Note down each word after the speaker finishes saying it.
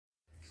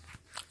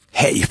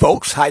Hey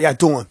folks, how y'all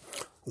doing?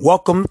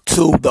 Welcome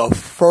to the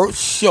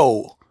first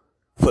show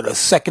for the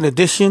second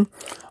edition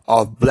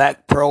of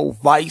Black Pearl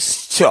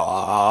Vice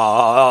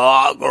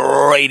Talk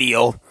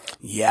Radio.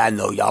 Yeah, I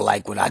know y'all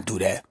like when I do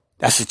that.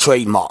 That's a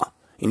trademark.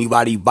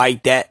 Anybody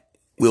bite that,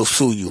 we'll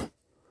sue you.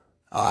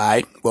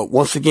 Alright, but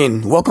once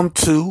again, welcome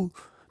to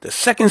the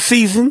second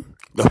season,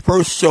 the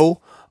first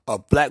show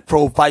of Black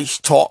Pearl Vice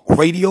Talk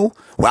Radio,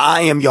 where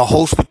I am your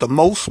host with the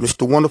most,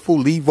 Mr. Wonderful,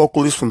 lead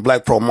vocalist from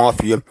Black Pearl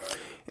Mafia,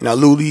 and our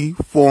newly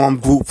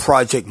formed group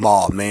Project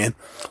Mob, man.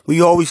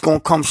 We always gonna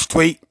come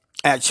straight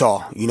at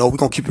y'all. You know, we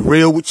gonna keep it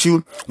real with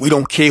you. We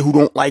don't care who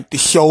don't like the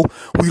show.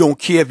 We don't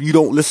care if you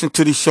don't listen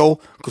to the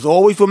show. Cause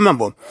always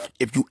remember,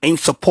 if you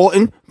ain't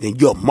supporting, then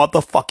you're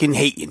motherfucking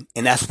hating.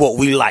 And that's what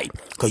we like.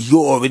 Cause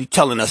you're already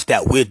telling us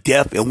that we're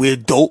deaf and we're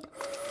dope.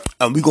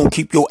 And we gonna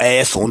keep your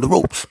ass on the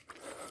ropes.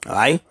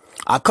 Alright?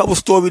 Our cover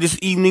story this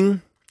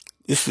evening,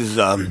 this is,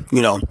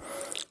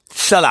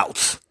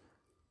 sellouts.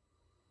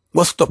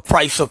 What's the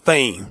price of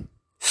fame?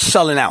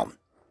 Selling out.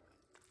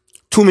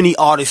 Too many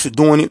artists are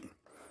doing it.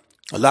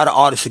 A lot of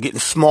artists are getting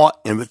smart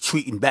and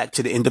retreating back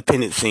to the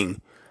independent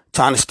scene.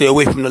 Trying to stay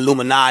away from the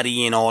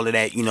Illuminati and all of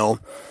that, you know.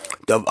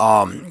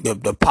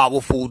 The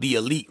powerful, the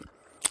elite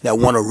that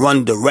want to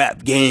run the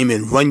rap game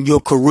and run your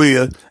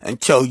career and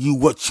tell you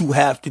what you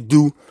have to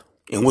do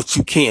and what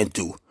you can't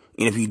do.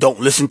 And if you don't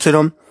listen to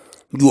them,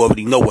 you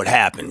already know what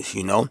happens,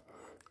 you know.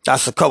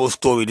 That's the cover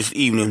story this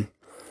evening.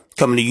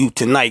 Coming to you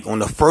tonight on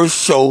the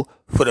first show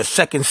for the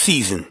second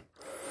season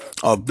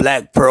of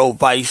Black Pearl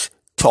Vice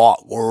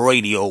Talk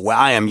Radio, where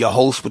I am your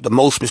host with the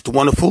most, Mr.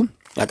 Wonderful.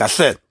 Like I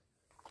said,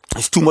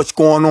 there's too much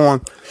going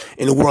on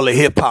in the world of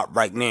hip-hop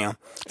right now.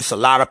 It's a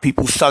lot of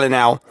people selling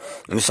out,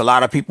 and it's a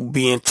lot of people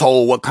being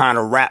told what kind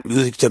of rap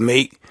music to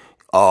make,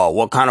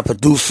 what kind of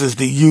producers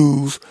to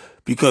use,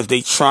 because they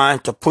trying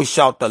to push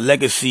out the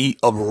legacy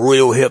of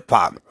real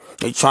hip-hop.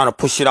 They trying to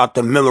push it out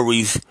the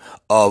memories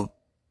of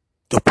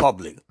the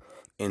public.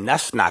 And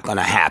that's not going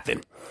to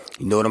happen.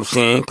 You know what I'm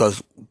saying?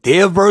 Because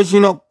their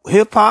version of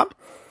hip-hop,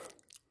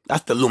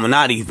 that's the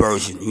Illuminati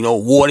version. You know,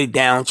 watered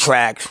down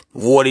tracks,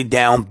 watered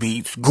down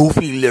beats,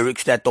 goofy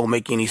lyrics that don't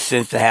make any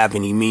sense to have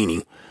any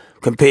meaning.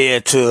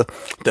 Compared to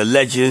the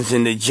legends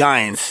and the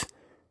giants,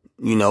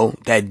 you know,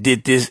 that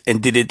did this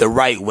and did it the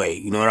right way.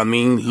 You know what I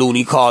mean?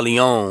 Looney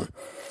Corleone,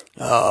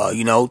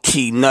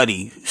 T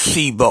Nutty,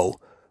 Sibo,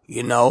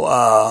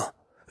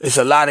 it's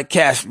a lot of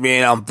cats,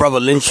 man. Brother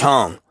Lynch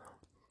Hung.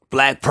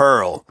 Black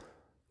Pearl,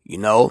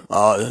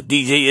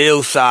 DJ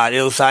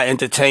Illside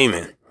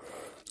Entertainment.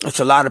 It's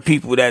a lot of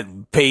people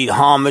that paid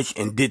homage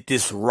and did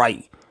this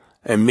right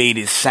and made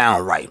it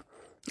sound right.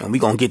 And we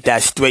gonna get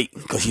that straight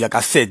because, like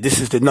I said,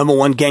 this is the number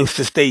one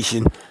gangster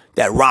station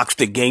that rocks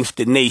the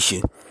gangster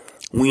nation.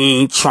 We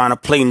ain't trying to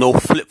play no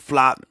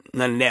flip-flop,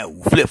 none of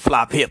that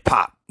flip-flop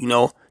hip-hop,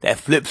 that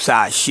flip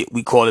side shit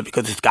we call it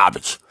because it's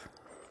garbage.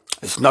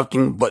 It's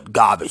nothing but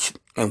garbage.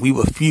 And we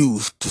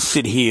refuse to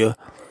sit here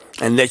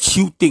and let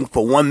you think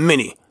for 1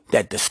 minute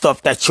that the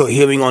stuff that you're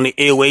hearing on the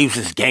airwaves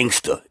is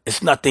gangster.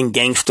 It's nothing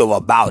gangster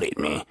about it,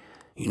 man.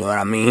 You know what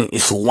I mean?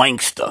 It's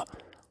wankster,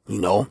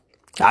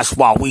 That's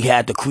why we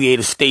had to create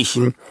a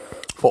station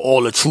for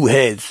all the true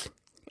heads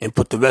and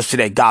put the rest of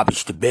that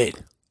garbage to bed.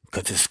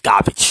 Because it's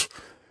garbage,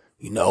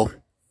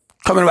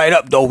 Coming right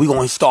up, though, we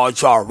going to start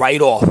y'all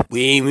right off.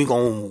 We ain't even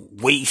going to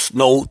waste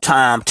no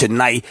time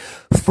tonight.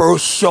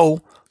 First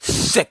show,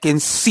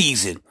 second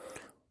season,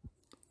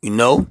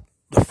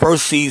 The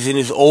first season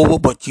is over,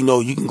 but you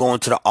can go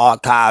into the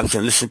archives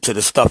and listen to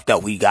the stuff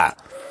that we got.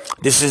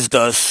 This is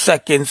the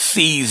second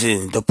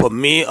season, the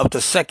premiere of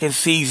the second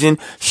season,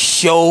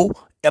 show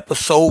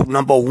episode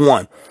number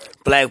 1.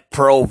 Black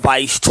Pearl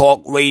Vice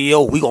Talk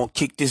Radio. We gonna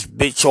kick this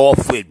bitch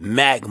off with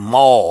Mac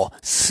Mall.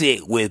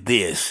 Sit with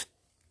this.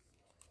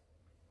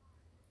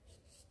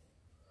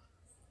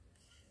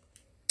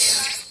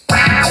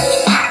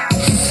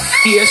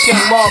 Yeah, it's Young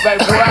Mall,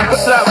 baby boy.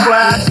 What's up,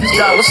 Flash?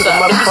 What's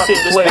up?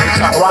 Motherfucking play.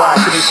 Ride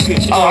to this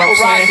shit, you know what I'm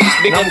saying?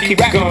 I'ma keep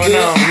it going on, you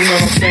know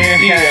what I'm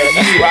saying? Yeah,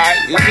 that's right.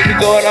 Let's keep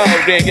it going on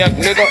then, young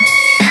nigga.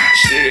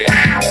 Shit.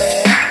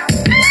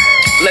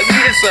 Let me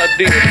get this up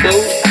there,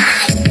 fool.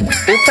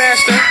 Who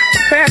Pastor?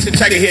 Pastor,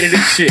 take a hit of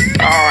this shit.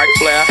 Alright,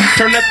 player.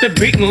 Turn up the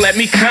beat and let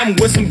me come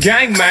with some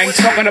gang, man.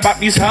 Talking about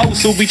these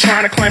hoes who be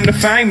trying to claim the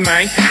fame,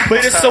 man.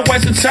 But it's a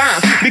waste of time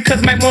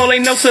because Mac Mall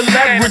ain't no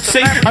celebrity.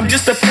 I'm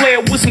just a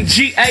player with some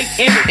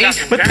G-A-N-E.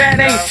 But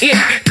that ain't it,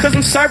 cause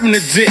I'm serving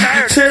the dick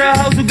to the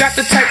hoes who got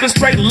the type of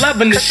straight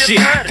loving the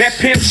shit. That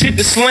pimp shit,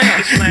 the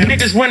slam.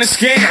 Niggas running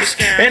scams.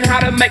 And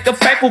how to make a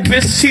faithful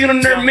bitch cheat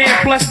on their man.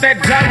 Plus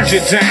that Doja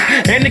Jam.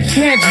 And the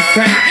candy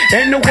thing.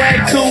 And the way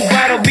cool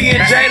bottle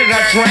being jaded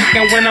I drank.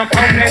 And when I'm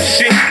on that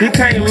shit, you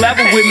can't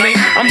level with me.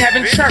 I'm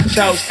having church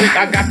hoes think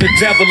I got the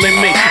devil in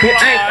me. It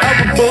ain't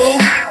over,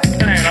 boo.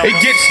 it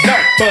gets dope.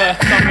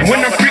 When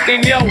I'm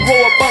freaking yo,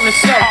 roll up on the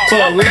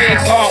sofa,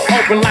 legs all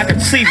open like a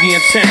TV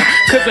antenna.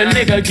 Cause a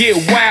nigga get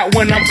wild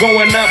when I'm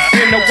going up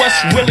in the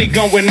what's really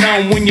going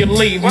on when you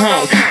leave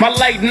home. My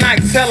late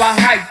nights hella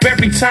hype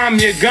every time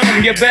you're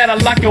gone. You better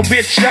lock your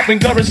bitch up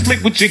and go to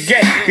sleep with your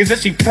gay. Cause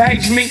if she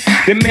page me,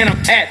 then man I'm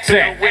at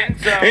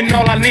that. And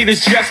all I need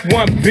is just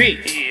one beat.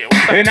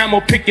 And I'ma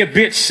pick your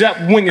bitch up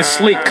when you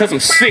sleep. Cause I'm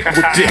sick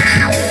with this.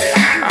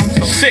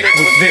 I'm sick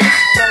with this.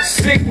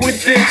 Sick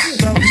with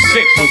this. I'm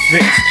sick with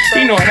this.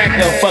 You know that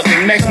girl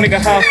fucking next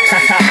nigga hoe.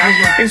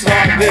 It's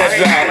all good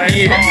dog.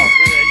 Yeah.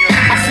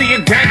 I see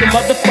a gang of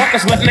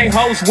motherfuckers letting they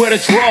hoes wear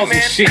the drawers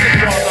and shit.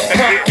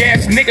 Punk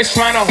ass niggas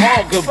trying to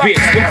hog a bitch.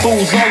 The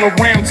fools all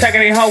around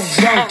taking they hoes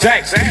on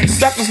dates.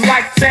 Suckers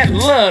like that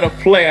love to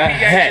play a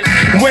hat.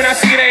 When I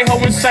see they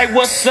hoe and say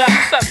what's up,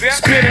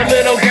 spit a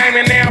little game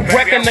and now I'm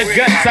wrecking the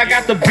guts. I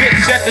got the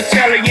bitch at the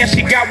telly and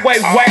she got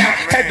way wild.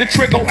 Had the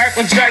trickle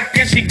Erkin Jake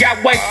and she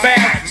got way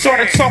foul.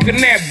 Started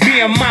talking that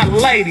being my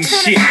lady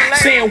shit,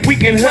 saying we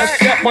can hook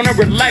up on a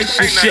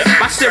relationship.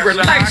 I said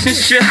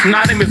relationships,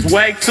 not them is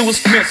way too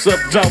expensive.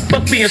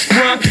 But being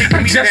sprung,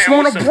 I just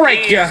wanna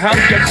break you, hoe.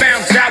 You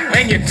found out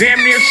and you damn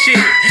near shit.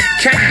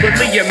 Can't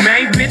believe your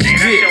main bitch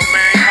did.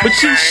 But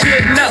you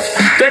should know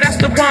that that's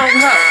the wrong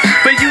hoe.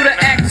 For you to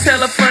act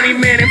hella funny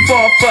man and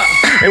fall fuck.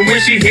 And when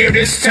she hear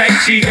this tape,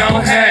 she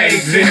gon'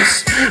 hate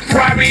this.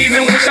 Probably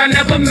even wish I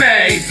never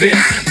made this.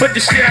 But the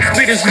shit I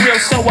spit is real,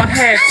 so I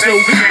had to.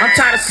 I'm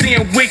tired of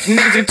seeing weak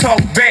niggas and talk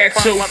bad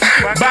too.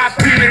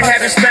 Bipolar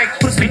having stank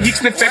pussy,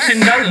 yeast infection,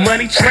 no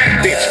money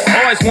track bitch.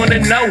 Always wanna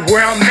know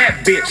where I'm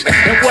at, bitch.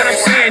 And what I'm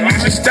saying, you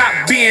should stop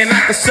being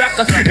like a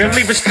sucker and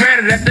leave it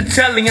stranded at the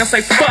telly and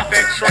say fuck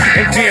it.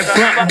 And then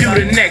bump do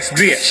the next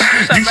bitch.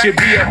 You should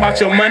be about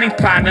your money,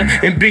 partner,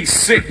 and be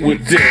sick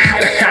with this.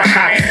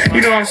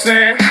 You know what I'm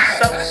saying?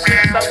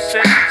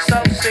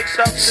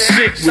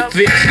 Sick with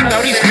this. You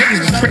know these niggas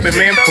be tripping,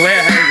 man.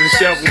 Player haters and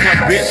shit with my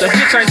bitch. A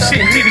bitch ain't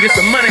shit. You need to get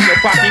some money in your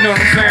pocket. You know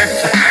what I'm saying?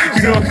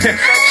 You know what I'm saying?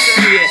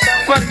 Shit.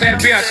 Fuck that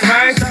bitch,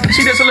 man.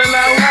 She just a little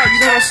old hoe. You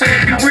know what I'm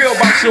saying? Be real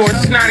about yours.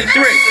 It's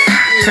 93.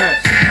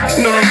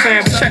 You know what I'm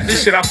saying? But check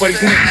this shit out for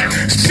these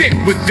niggas. Sick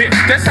with this.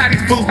 That's how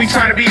these fools be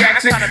trying to be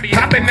acting.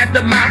 Popping at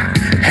the mouth.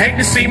 Hate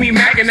to see me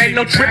magging. Ain't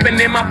no tripping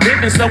in my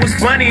business. So it's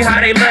funny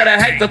how they love to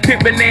hate the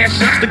pimpin' ass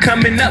youngster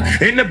coming up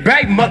in the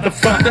bay,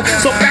 motherfucker.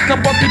 So back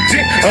up off the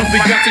dick of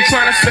the youngster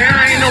trying to say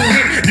I ain't no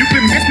hit. You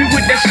can miss me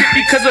with that shit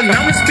because I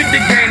know it's spit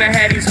the game to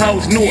have these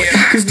hoes know it.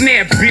 Cause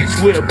now bitch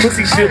with a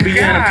pussy should be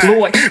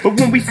unemployed. But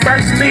when we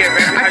first met,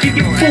 I give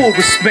you full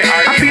respect.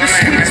 I be the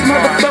sweetest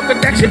motherfucker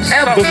that you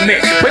ever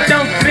met. But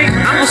don't think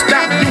I'ma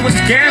stop doing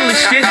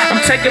scandalous shit. I'm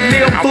taking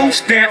meal food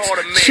stamps,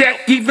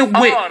 check even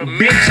with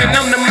bitch. And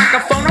I'm the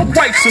microphone, I'm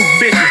way too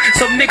big.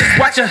 So niggas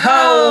watch your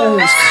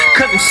hoes,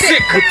 cause I'm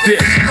sick with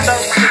this.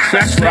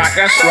 That's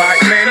right,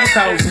 man, these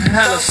hoes are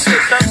hella sick.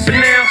 But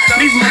now,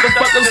 these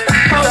motherfuckers,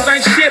 hoes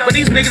ain't shit, but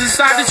these niggas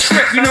decide to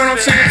trip. You know what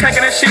I'm saying?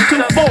 Taking that shit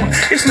too far.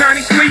 It's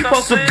 93,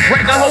 supposed to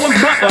break a hoe and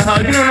bump a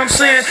hoe. You know what I'm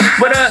saying?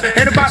 But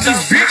and about these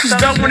bitches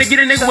don't wanna get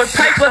a nigga with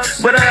paper.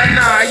 But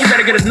nah, you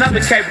better get another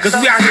cape, cause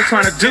we out here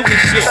trying to do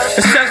this shit.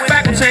 The sex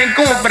faculty ain't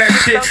going for that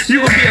shit.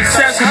 You can be a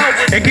sex hoe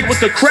and get with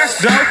the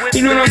crest though.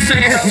 You know what I'm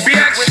saying,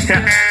 bitch?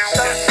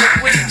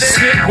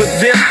 Sick with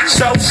this,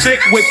 so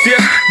sick with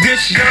this.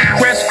 This young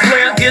crest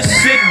player is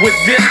sick with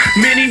this.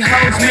 Many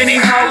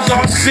hoes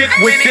are sick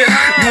with this.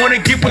 You wanna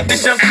get with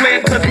this young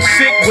player cause I'm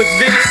sick with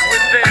this.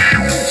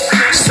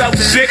 So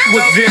sick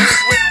with this.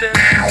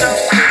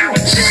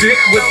 Sick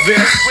with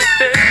this.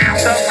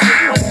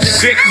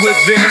 Sick with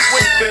this.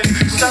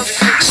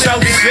 So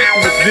sick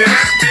with this.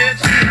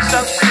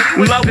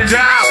 Low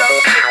down.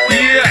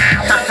 Yeah.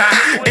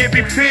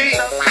 MVP.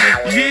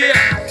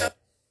 Yeah.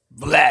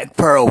 Black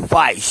Pearl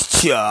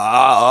Vice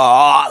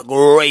Talk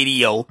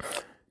Radio.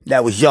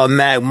 That was Young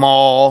Mag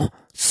Mall.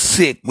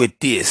 Sick with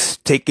this.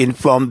 Taken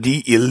from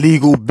the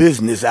Illegal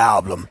Business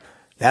album.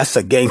 That's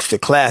a gangster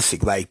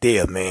classic right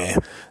there, man.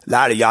 A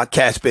lot of y'all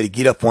cats better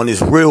get up on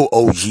this real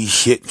OG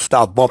shit and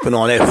stop bumping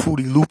on that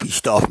Fruity Loopy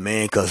stuff,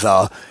 man, cause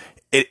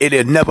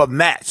it'll never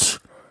match.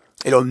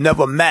 It'll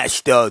never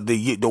match the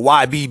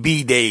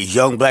YBB days,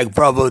 Young Black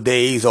Brother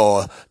days,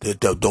 or the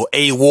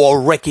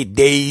AWAR record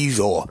days,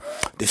 or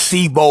the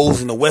Seabos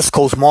and the West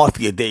Coast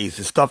Mafia days.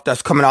 The stuff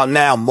that's coming out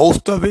now,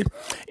 most of it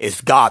is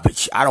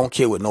garbage. I don't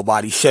care what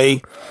nobody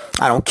say.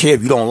 I don't care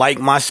if you don't like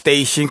my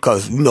station,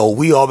 cause you know,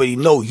 we already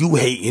know you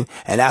hating,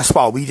 and that's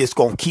why we just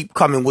gonna keep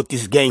coming with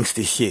this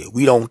gangster shit.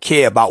 We don't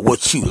care about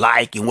what you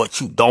like and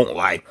what you don't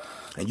like.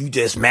 And you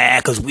just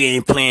mad cause we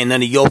ain't playing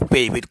none of your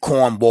favorite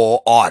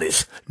cornball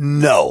artists.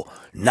 No,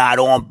 not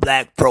on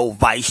Black Pearl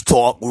Vice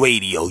Talk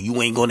Radio.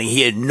 You ain't gonna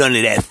hear none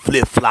of that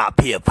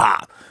flip-flop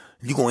hip-hop.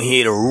 You gonna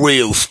hear the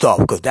real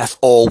stuff cause that's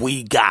all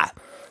we got.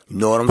 You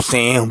know what I'm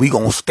saying? We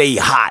gonna stay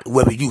hot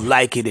whether you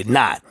like it or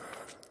not.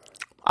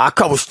 Our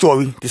cover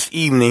story this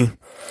evening,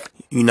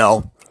 you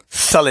know,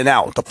 selling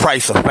out, the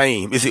price of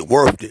fame. Is it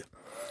worth it?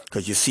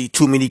 Cause you see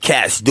too many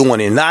cats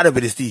doing it. And a lot of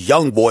it is these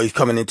young boys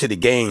coming into the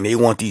game. They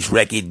want these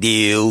record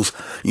deals.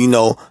 You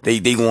know, they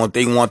want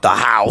the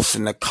house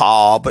and the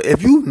car. But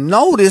if you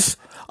notice,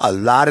 a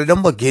lot of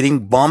them are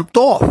getting bumped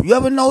off. You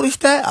ever notice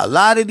that? A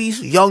lot of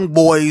these young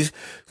boys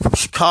from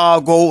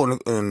Chicago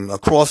and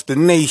across the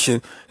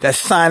nation that's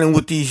signing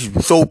with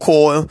these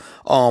so-called,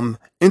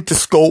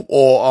 Interscope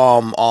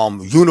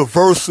or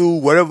Universal,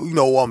 whatever,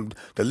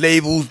 the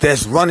labels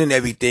that's running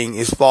everything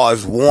as far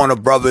as Warner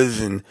Brothers,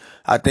 and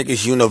I think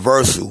it's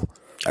Universal.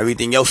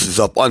 Everything else is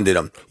up under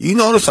them. You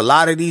notice a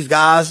lot of these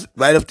guys,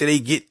 right after they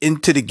get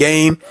into the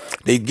game,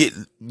 they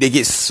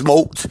get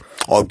smoked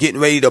or getting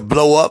ready to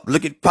blow up.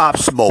 Look at Pop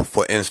Smoke,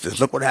 for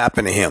instance. Look what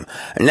happened to him.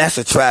 And that's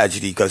a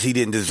tragedy because he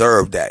didn't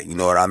deserve that. You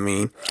know what I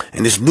mean?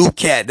 And this new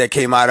cat that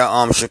came out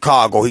of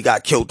Chicago, he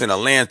got killed in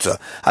Atlanta.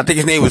 I think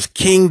his name was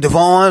King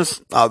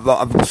Devon's.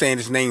 I'm saying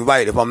his name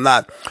right. If I'm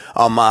not,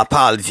 my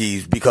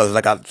apologies, because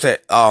like I said,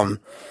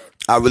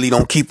 I really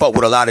don't keep up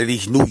with a lot of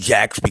these new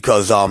jacks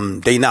because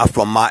they not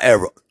from my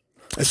era.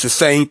 It's the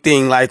same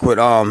thing like with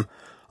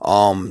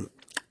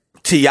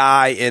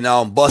T.I. and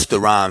Busta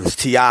Rhymes.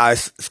 T.I.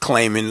 is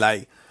claiming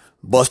like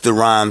Busta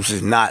Rhymes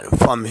is not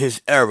from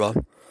his era,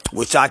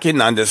 which I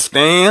can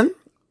understand,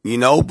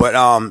 but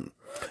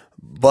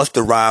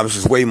Busta Rhymes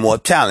is way more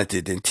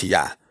talented than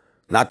T.I.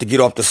 Not to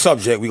get off the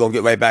subject, we're gonna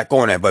get right back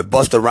on that, but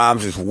Busta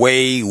Rhymes is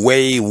way,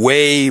 way,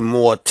 way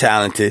more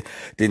talented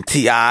than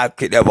T.I.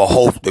 could ever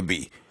hope to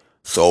be.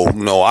 So,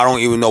 I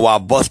don't even know why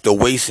Busta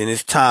wasting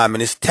his time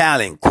and his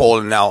talent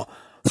calling out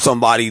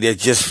somebody that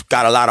just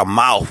got a lot of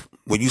mouth.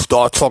 When you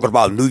start talking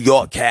about New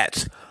York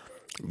cats,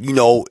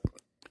 if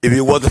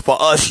it wasn't for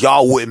us,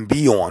 y'all wouldn't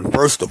be on,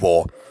 first of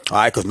all,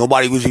 alright, cause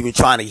nobody was even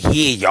trying to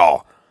hear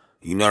y'all.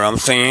 You know what I'm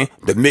saying?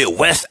 The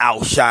Midwest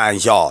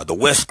outshines y'all. The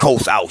West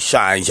Coast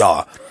outshines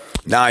y'all.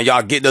 Now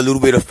y'all getting a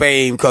little bit of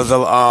fame cause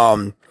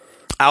of,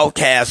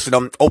 Outkast and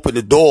them open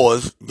the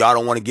doors. Y'all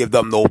don't want to give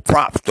them no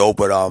props though,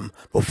 but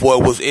before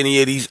it was any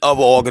of these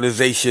other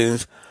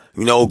organizations,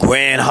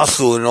 Grand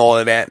Hustle and all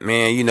of that,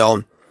 man,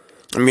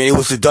 it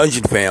was the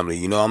Dungeon family,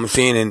 you know what I'm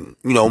saying? And,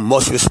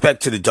 much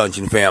respect to the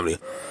Dungeon family.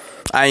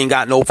 I ain't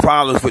got no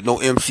problems with no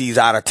MCs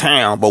out of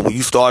town, but when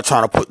you start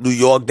trying to put New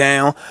York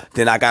down,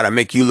 then I gotta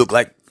make you look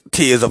like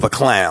Tears of a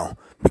Clown,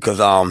 because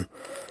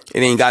it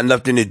ain't got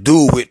nothing to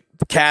do with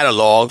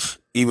catalogs.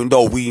 Even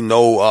though we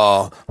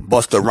know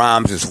Busta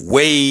Rhymes is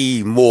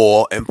way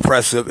more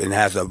impressive and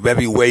has a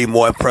way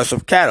more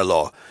impressive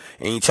catalog.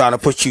 Ain't trying to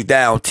put you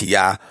down,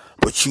 T.I.,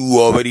 but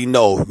you already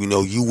know,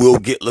 you will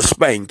get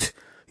spanked.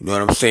 You know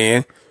what I'm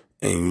saying?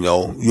 And,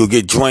 you'll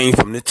get drained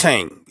from the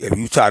tank if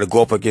you try to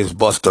go up against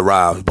Busta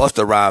Rhymes.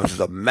 Busta Rhymes is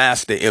a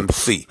master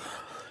MC.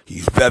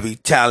 He's very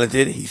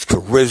talented. He's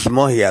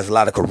charisma. He has a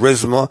lot of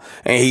charisma,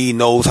 and he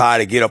knows how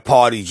to get a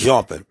party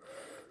jumping.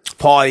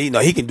 Party,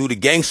 he can do the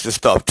gangster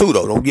stuff too,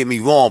 though. Don't get me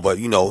wrong, but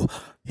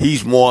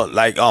he's more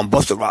like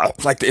Busta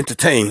Rhymes, like to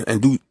entertain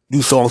and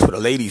do songs for the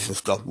ladies and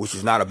stuff, which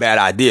is not a bad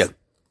idea.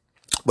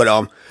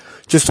 But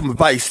just some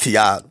advice to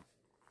y'all: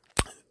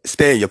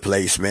 stay in your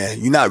place, man.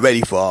 You're not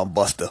ready for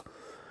Busta.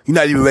 You're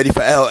not even ready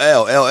for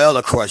LL. LL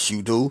will crush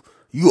you, dude.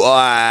 You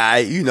are,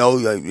 I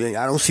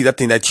don't see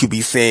nothing that you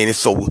be saying is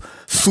so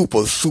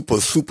super,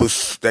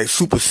 that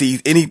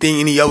supersedes anything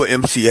any other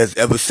MC has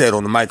ever said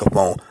on the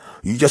microphone.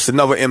 You just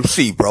another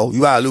MC, bro.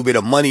 You got a little bit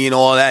of money and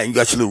all that, and you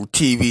got your little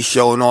TV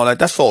show and all that.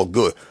 That's all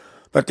good.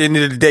 But at the end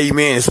of the day,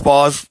 man, as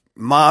far as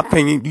my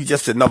opinion, you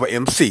just another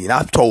MC. And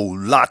I've told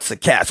lots of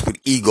cats with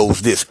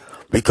egos this,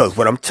 because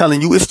what I'm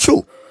telling you is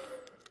true.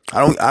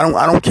 I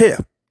don't care.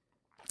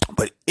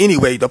 But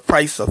anyway, the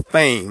price of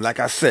fame, like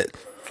I said,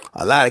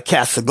 a lot of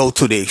cats will go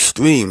to the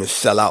extreme and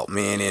sell out,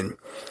 man. And,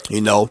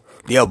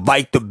 they'll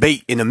bite the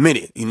bait in a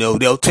minute.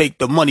 They'll take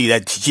the money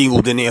that's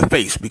jingled in their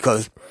face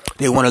because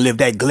they want to live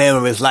that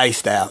glamorous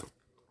lifestyle.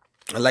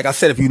 And like I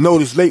said, if you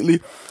notice lately,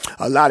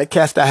 a lot of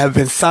cats that have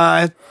been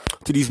signed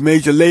to these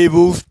major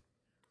labels,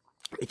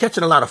 they're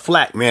catching a lot of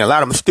flack, man. A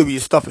lot of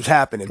mysterious stuff is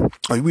happening.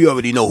 I mean, we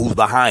already know who's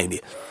behind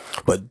it.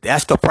 But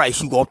that's the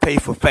price you gonna pay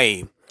for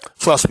fame.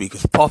 Trust me,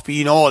 because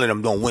Puffy and all of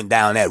them don't went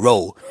down that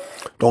road.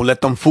 Don't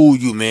let them fool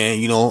you, man.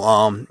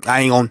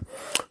 I ain't gonna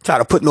try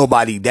to put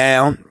nobody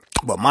down.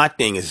 But my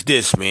thing is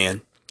this,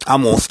 man.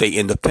 I'm gonna stay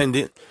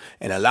independent.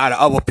 And a lot of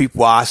other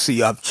people I see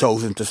have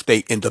chosen to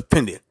stay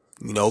independent.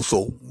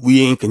 So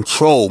we in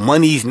control.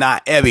 Money's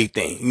not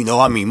everything.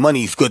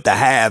 Money's good to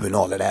have and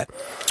all of that.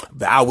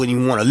 But I wouldn't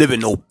even want to live in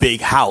no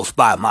big house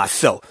by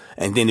myself.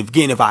 And then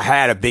again, if I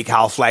had a big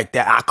house like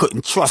that, I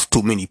couldn't trust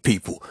too many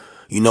people.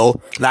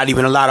 Not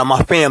even a lot of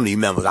my family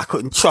members. I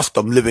couldn't trust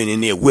them living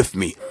in there with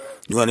me.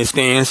 You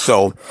understand?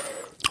 So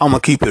I'm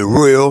going to keep it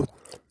real.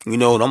 I'm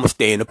going to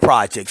stay in the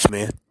projects,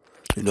 man.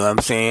 You know what I'm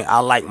saying? I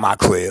like my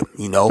crib,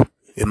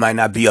 It might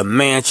not be a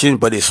mansion,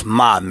 but it's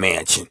my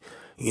mansion.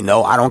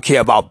 I don't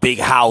care about big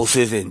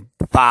houses and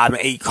 5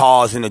 and 8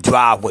 cars in the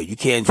driveway. You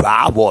can't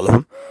drive all of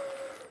them,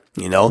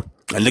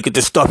 And look at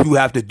the stuff you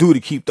have to do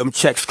to keep them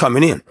checks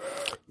coming in.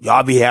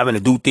 Y'all be having to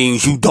do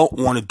things you don't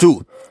want to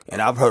do.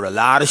 And I've heard a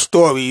lot of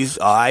stories,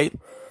 all right,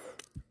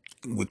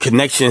 with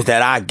connections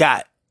that I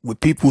got with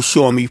people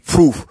showing me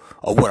proof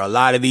of what a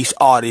lot of these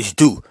artists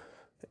do,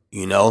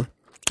 you know.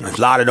 A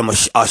lot of them are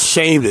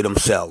ashamed of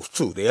themselves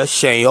too. They're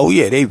ashamed. Oh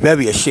yeah, they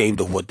very ashamed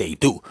of what they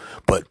do.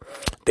 But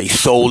they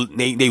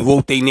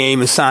wrote their name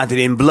and signed it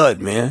in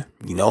blood, man.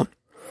 You know,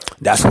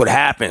 that's what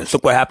happens.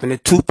 Look what happened to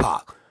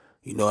Tupac.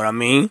 You know what I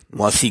mean?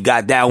 Once he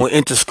got down with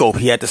Interscope,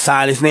 he had to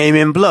sign his name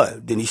in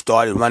blood. Then he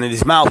started running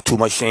his mouth too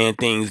much, saying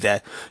things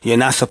that you're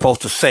not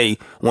supposed to say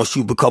once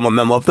you become a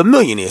member of the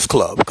Millionaires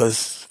Club,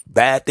 because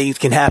bad things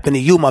can happen to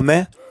you, my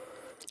man.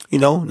 You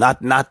know,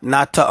 not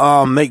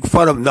to make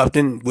fun of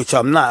nothing, which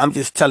I'm not. I'm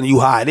just telling you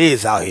how it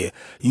is out here.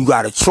 You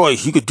got a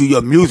choice. You could do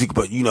your music,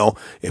 but you know,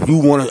 if you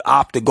want to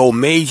opt to go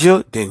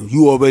major, then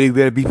you already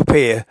better be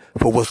prepared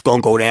for what's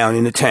gonna go down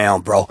in the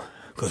town, bro.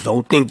 Cause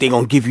don't think they're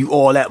gonna give you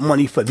all that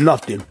money for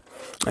nothing,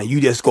 and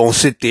you just gonna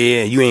sit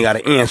there and you ain't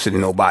gotta answer to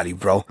nobody,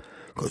 bro.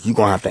 Cause you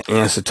gonna have to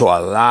answer to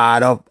a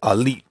lot of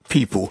elite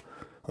people,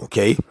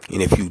 okay?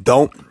 And if you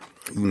don't,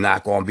 you're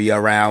not gonna be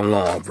around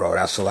long, bro.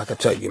 That's all I can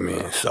tell you,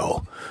 man.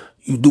 So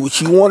you do what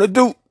you want to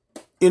do,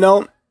 you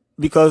know,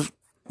 because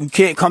you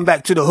can't come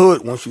back to the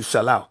hood once you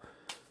sell out.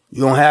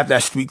 You don't have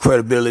that street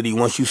credibility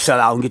once you sell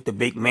out and get the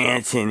big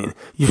mansion, and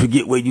you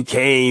forget where you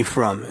came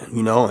from,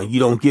 you know, and you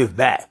don't give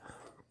back.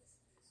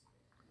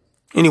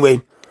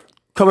 Anyway,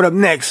 coming up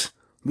next,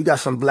 we got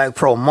some Black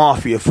Pearl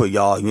Mafia for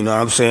y'all, you know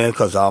what I'm saying?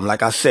 Because,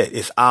 like I said,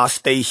 it's our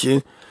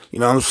station, you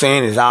know what I'm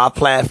saying? It's our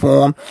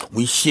platform.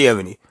 We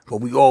sharing it. But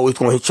we always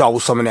going to hit y'all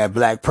with some of that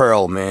Black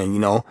Pearl, man, you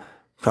know?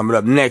 Coming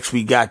up next,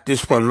 we got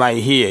this one right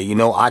here. You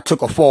know, I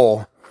Took a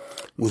Fall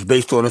was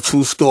based on a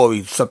true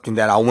story, something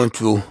that I went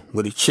through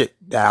with a chick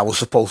that I was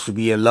supposed to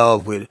be in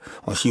love with,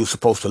 or she was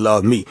supposed to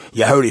love me.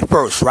 You heard it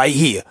first, right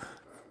here.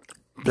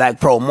 Black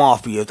Pearl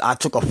Mafia, I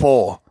Took a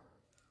Fall.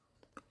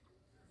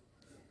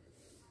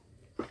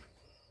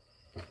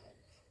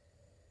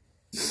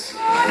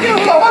 You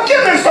mama,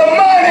 give me some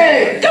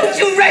money! Don't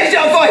you raise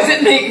your voice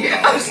at me!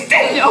 I'm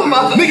still your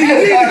mother! Nigga, you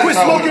need to quit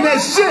smoking that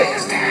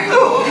shit!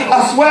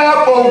 I swear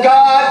on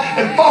God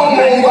and phone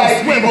on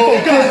white people,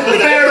 this the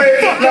very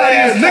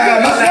last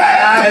time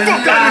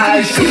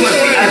I You must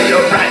be out of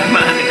your right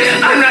mind.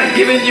 I'm not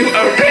giving you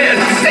a red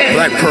cent.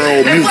 Black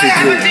Pearl And Music what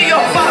happened Group. to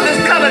your father's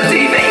color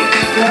TV?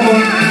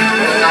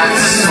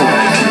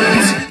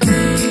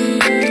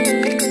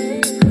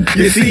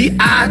 You see,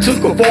 I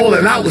took a fall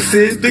and I was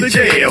sent to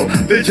jail.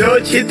 The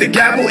judge hit the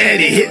gavel and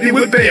he hit me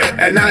with bail.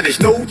 And now there's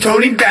no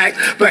turning back,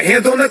 but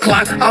hands on the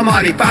clock. I'm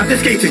out of 5,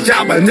 this case is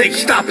job, my next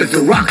stop is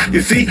the rock.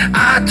 You see,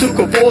 I took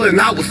a fall and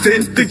I was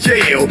sent to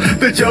jail.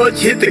 The judge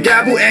hit the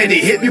gavel and he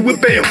hit me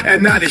with bail.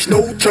 And now there's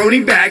no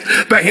turning back,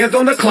 but hands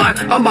on the clock.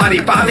 I'm out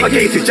of 5, my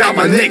case is job,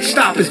 my next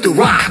stop is the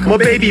rock. My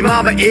baby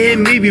mama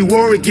and me, we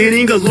weren't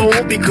getting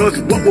along, because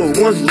what was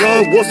once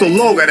love was so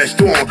long and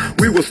strong.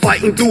 We was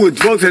fighting, doing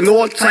drugs and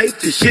all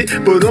types of shit.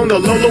 But on the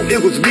low,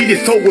 it was me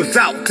this hoe was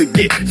out to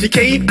get. She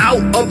came out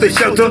of the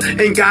shelter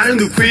and got a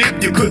new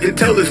crib. You couldn't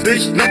tell this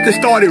bitch nothing,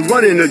 started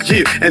running a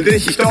gym. And then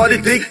she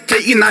started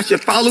dictating I should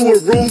follow her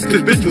rules.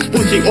 This bitch was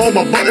pushing all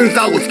my buttons,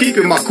 I was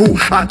keeping my cool.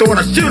 I thought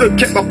I should've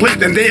kept my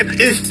place, and then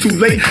it's too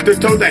late to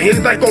turn the hands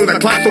back on the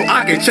clock so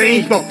I can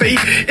change my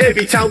face.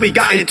 Every time we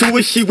got into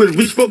it, she would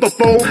reach for the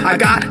phone. I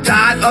got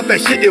tired of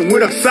that shit and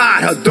went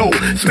upside her door.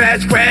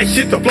 Smash, crash,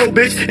 hit the floor,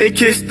 bitch, and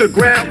kiss the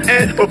ground.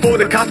 And before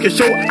the cops could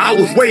show, I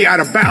was way out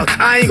of bounds.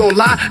 I ain't gonna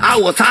lie, I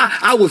was high,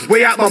 I was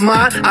way out my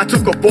mind. I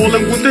took a fall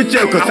and went to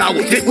jail, cause I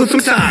was hit with some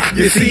time.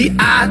 You see,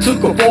 I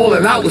took a fall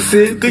and I was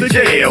sent to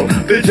jail.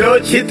 The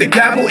judge hit the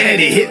gavel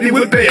and he hit me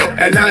with bail.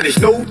 And now there's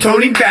no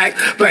turning back,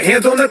 but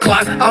hands on the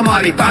clock. I'm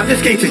out of 5,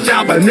 this case is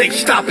job, my next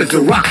stop is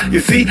the rock. You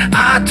see,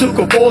 I took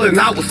a fall and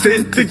I was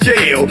sent to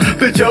jail.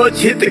 The judge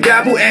hit the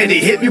gavel and he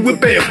hit me with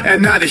bail.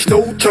 And now there's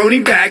no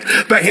turning back,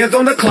 but hands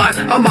on the clock.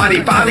 I'm out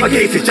of 5, my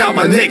case is job,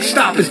 my next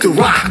stop is the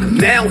rock.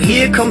 Now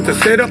here comes the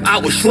setup, I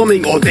was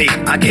slumming all day.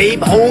 I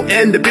came home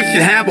and the bitch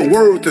didn't have a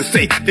word to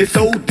say. This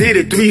hoe did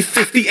a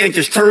 360 and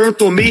just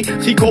turned on me.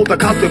 She called the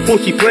cops before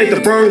she played the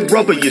burn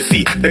rubber, you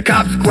see. The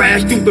cops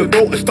crashed through the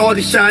door and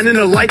started shining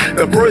a light.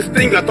 The first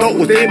thing I thought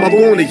was, damn, I'm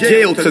going to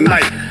jail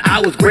tonight.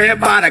 I was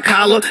grabbed by the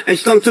collar and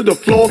slung to the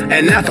floor,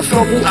 and after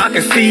struggle I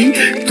could see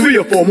 3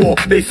 or 4 more.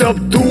 They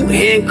subdued,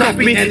 handcuffed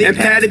me and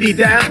patted me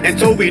down and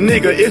told me,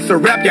 nigga, it's a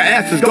wrap, your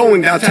ass is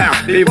going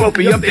downtown. They roughed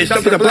me up, they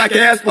shoved the black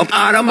ass up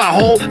out of my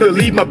home to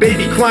leave my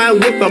baby crying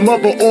with the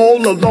mother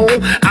all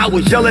alone. I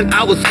was yelling,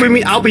 I was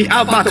screaming, I'll be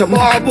out by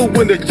tomorrow.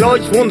 When the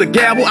judge won the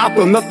gavel, I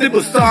felt nothing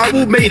but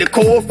sorrow. Made a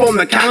call from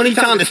the county,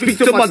 trying to speak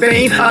to my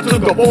dame. I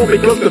took a fall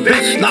because the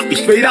bitch knocked me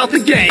straight out the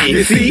game.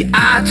 You see,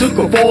 I took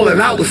a fall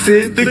and I was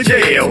sent to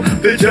jail.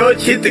 The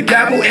judge hit the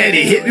gavel and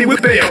he hit me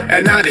with bail.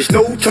 And now there's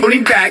no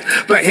turning back,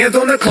 but hands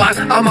on the clock.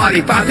 I'm out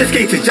of 5, this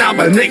case is job,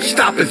 my next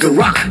stop is the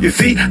rock. You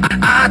see,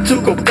 I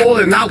took a fall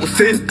and I was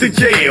sent to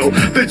jail.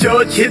 The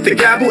judge hit the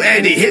gavel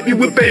and he hit me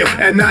with bail.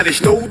 And now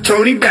there's no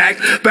turning back,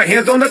 but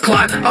hands on the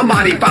clock. I'm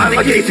mighty fine,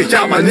 my case is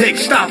out, my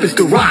next stop is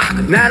the rock.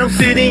 Now I'm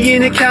sitting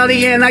in the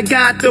county and I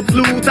got the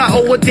blues. I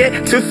owe a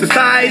debt to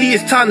society,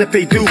 it's time to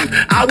pay dues.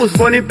 I was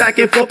running back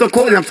and forth the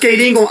court and I'm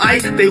skating on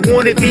ice. They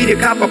wanted me to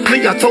cop a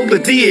plea, I told the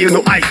DA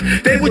no ice.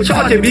 They were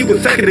charging me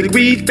with second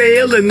degree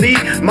felony.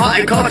 My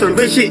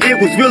incarceration, it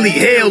was really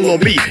hell on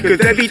me. Cause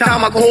every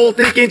time I called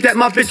thinking that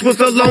my bitch was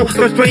alone,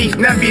 some strange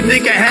snappy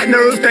nigga had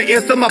nerves to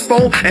answer my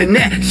phone. And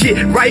that shit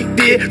right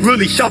there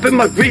really sharpened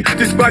my grip.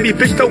 This grimy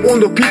bitch don't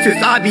want no peace,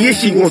 it's obvious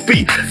she wants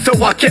beef.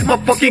 So I kept my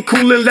fucking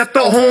cool and left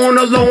the horn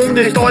alone.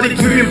 And started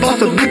dreaming about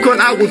some new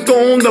gun, I was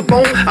on the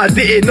bone. I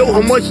didn't know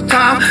how much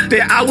time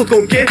that I was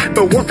gonna get,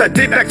 but once I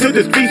did back to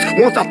the streets,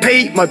 once I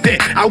paid my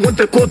debt, I went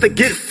to court to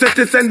get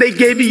sentenced and they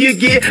gave me a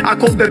year. I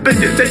called the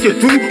bitch and said you're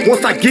through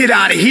once I get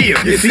out of here.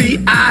 You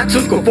see, I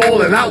took a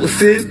fall and I was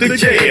sent to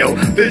jail.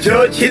 The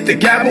judge hit the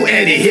gavel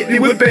and he hit me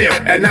with bail.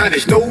 And now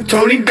there's no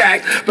turning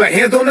back, but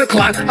hands on the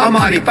clock. I'm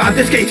out of five,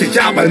 this case is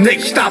out, my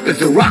next stop is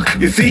the rock.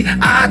 You see,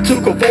 I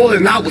took a fall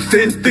and I was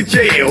sent to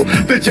jail.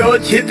 The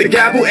judge hit the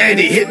gavel and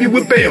he hit me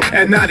with bail.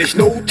 And now there's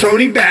no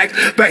turning back,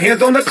 but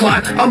hands on the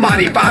clock. I'm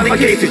out of five, my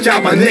case is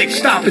out, my next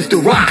stop is the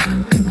rock.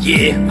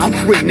 Yeah, I'm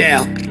free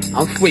now.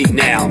 I'm free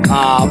now.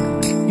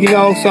 You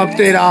know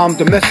something,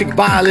 domestic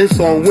violence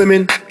on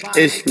women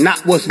is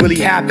not what's really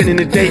happening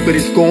today, but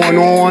it's going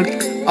on.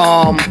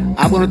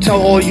 I'm gonna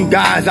tell all you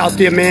guys out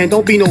there, man,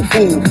 don't be no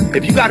fool.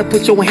 If you gotta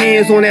put your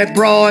hands on that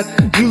broad,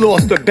 you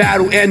lost the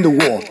battle and the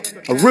war.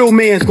 A real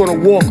man's gonna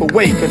walk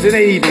away, cause it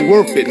ain't even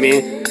worth it,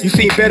 man. You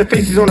seen better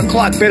faces on the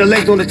clock, better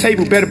legs on the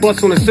table, better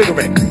butts on a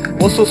cigarette.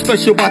 What's so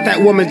special about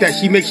that woman that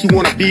she makes you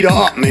wanna beat her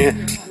up,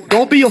 man?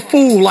 Don't be a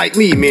fool like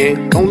me,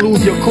 man. Don't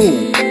lose your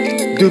cool.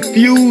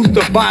 Diffuse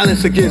the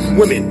violence against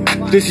women.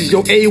 This is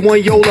your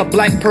A1 Yola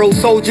Black Pearl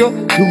soldier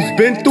who's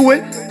been through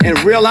it and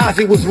realized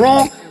it was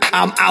wrong.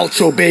 I'm out,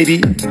 yo,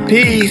 baby.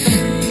 Peace.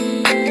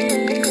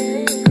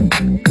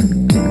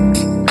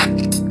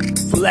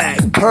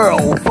 Black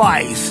Pearl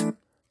Vice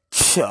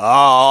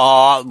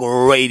Talk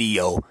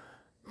Radio.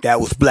 That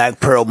was Black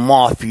Pearl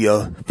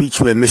Mafia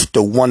featuring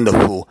Mr.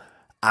 Wonderful.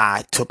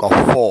 I Took a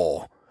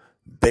Fall.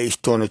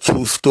 Based on a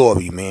true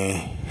story,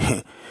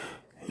 man.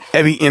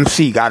 Every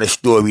MC got a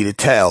story to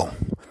tell.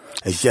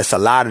 It's just a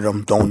lot of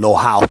them don't know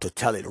how to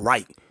tell it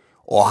right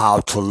or how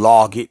to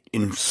log it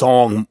in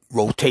song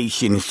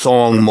rotation,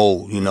 song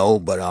mode, you know,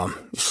 but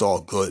it's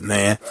all good,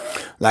 man.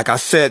 Like I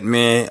said,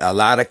 man, a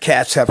lot of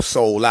cats have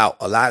sold out.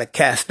 A lot of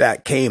cats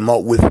that came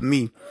up with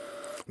me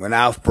when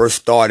I first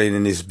started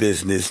in this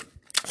business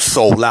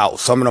sold out.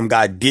 Some of them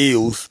got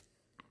deals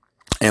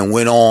and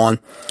went on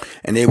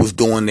and they was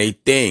doing their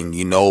thing,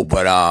 you know,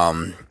 but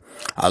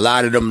a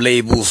lot of them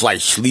labels like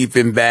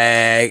Sleeping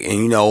Bag and,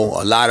 you know,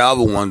 a lot of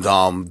other ones,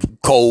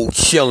 Cold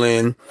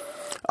Chillin',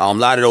 a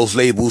lot of those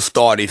labels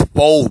started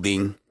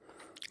folding,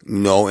 you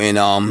know, and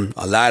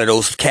a lot of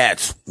those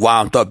cats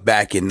wound up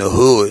back in the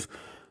hood.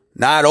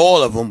 Not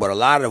all of them, but a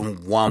lot of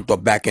them wound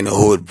up back in the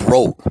hood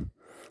broke.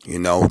 You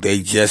know,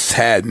 they just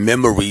had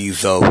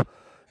memories of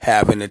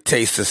having a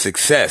taste of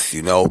success,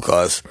 you know,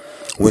 cause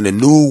when the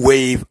new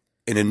wave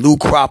and the new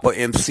crop of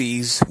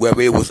MCs,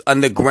 whether it was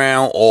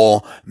underground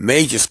or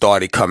major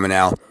started coming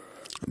out,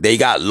 they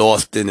got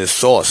lost in the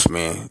sauce,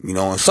 man. You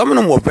know, and some of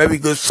them were very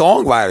good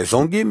songwriters.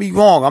 Don't get me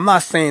wrong. I'm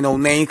not saying no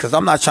names because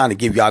I'm not trying to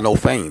give y'all no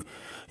fame.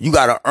 You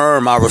got to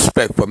earn my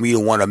respect for me to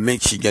want to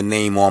mention your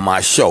name on my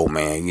show,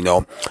 man. You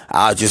know,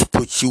 I'll just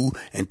put you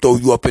and throw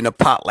you up in a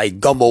pot like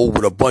gumbo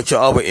with a bunch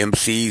of other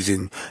MCs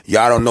and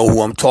y'all don't know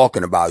who I'm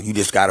talking about. You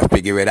just got to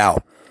figure it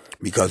out.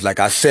 Because like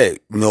I said,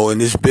 you know, in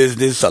this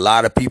business, a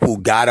lot of people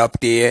got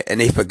up there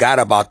and they forgot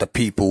about the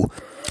people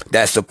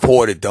that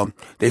supported them.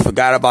 They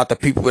forgot about the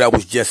people that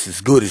was just as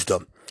good as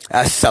them.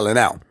 That's selling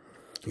out.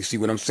 You see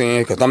what I'm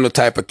saying? Because I'm the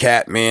type of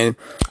cat, man,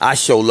 I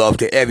show love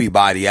to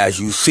everybody, as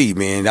you see,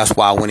 man. That's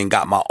why I went and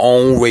got my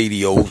own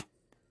radio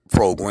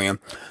program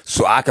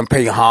so I can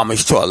pay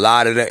homage to a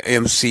lot of the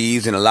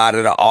MCs and a lot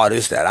of the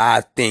artists that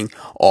I think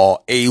are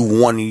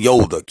A1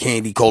 Yola,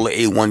 Candy Cola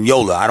A1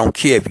 Yola. I don't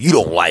care if you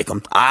don't like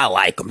them. I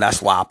like them.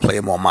 That's why I play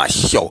them on my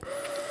show.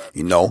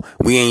 You know,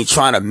 we ain't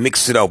trying to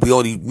mix it up.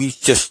 We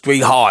just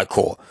straight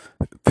hardcore.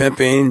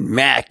 Pimping,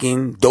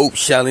 macking, dope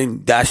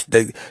shelling. Those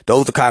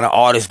are the kind of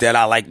artists that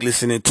I like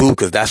listening to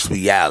because that's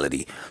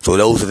reality. So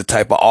those are the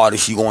type of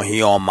artists you're going to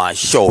hear on my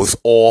show. It's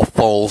all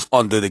falls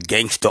under the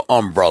gangsta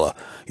umbrella.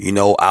 You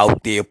know,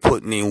 out there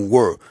putting in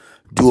work,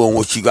 doing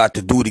what you got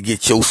to do to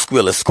get your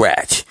Skrilla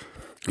scratch.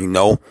 You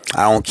know,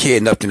 I don't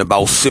care nothing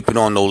about sipping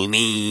on no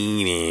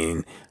lean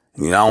and,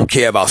 you know, I don't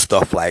care about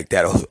stuff like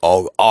that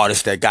or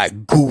artists that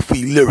got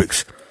goofy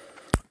lyrics.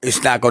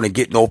 It's not going to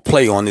get no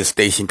play on this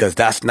station because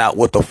that's not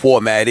what the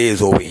format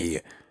is over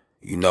here.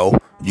 You know,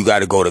 you got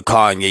to go to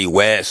Kanye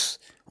West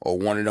or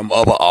one of them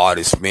other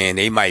artists, man.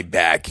 They might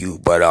back you,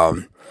 but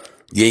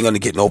you ain't going to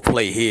get no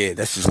play here.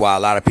 That's just why a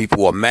lot of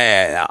people are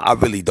mad. I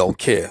really don't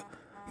care,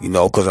 you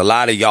know, because a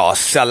lot of y'all are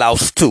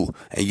sellouts too.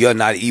 And you're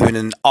not even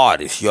an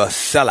artist. You're a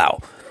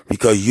sellout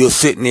because you're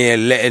sitting there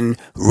letting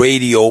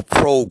radio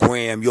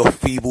program your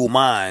feeble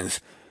minds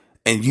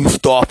and you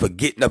start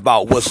forgetting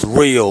about what's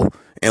real,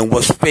 and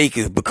what's fake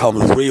is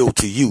becomes real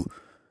to you,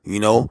 you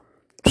know?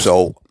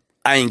 So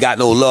I ain't got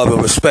no love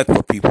and respect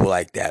for people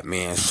like that,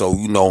 man. So,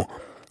 you know,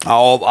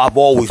 I've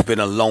always been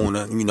a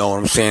loner, you know what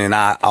I'm saying? And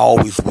I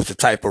always was the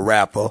type of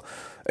rapper,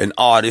 an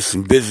artist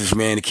and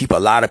businessman to keep a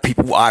lot of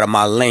people out of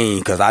my lane,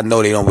 because I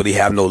know they don't really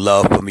have no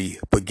love for me.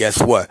 But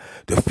guess what?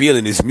 The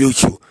feeling is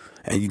mutual.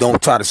 And you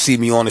don't try to see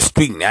me on the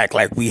street and act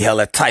like we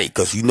hella tight,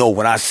 because you know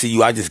when I see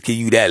you, I just give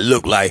you that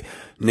look like,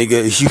 nigga,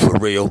 is you for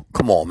real?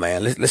 Come on,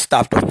 man. Let's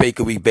stop the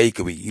fakery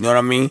bakery. You know what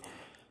I mean?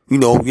 You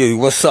know, yeah,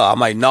 what's up? I'm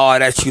like, nah,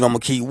 that's you. I'm gonna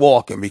keep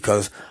walking,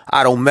 because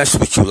I don't mess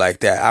with you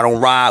like that. I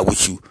don't ride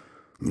with you.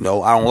 You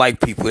know, I don't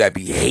like people that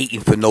be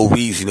hating for no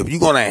reason. If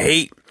you're gonna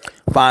hate,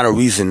 find a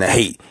reason to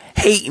hate.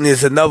 Hating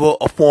is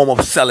a form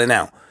of selling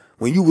out.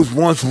 When you was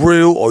once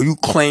real, or you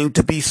claimed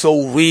to be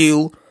so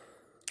real,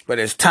 but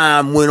as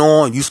time went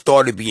on, you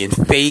started being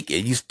fake,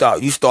 and you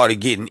started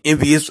getting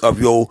envious of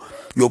your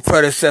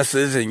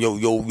predecessors and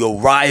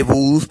your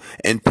rivals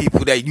and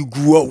people that you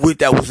grew up with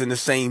that was in the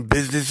same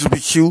business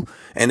with you,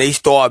 and they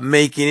start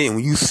making it. And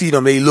when you see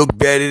them, they look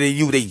better than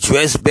you, they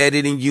dress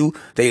better than you,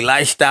 their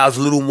lifestyle's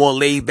a little more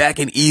laid back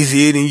and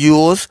easier than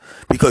yours,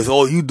 because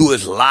all you do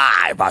is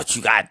lie about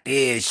you got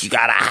this, you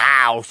got a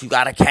house, you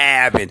got a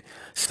cabin.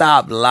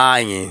 Stop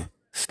lying.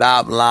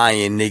 Stop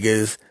lying,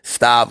 niggas.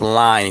 Stop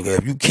lying.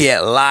 If you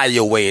can't lie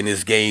your way in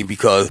this game,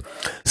 because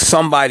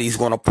somebody's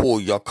gonna pull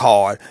your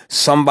card.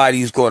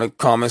 Somebody's gonna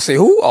come and say,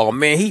 "Who? Oh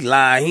man, he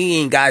lying. He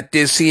ain't got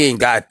this. He ain't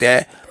got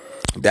that."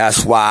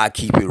 That's why I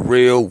keep it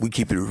real. We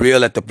keep it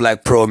real at the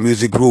Black Pearl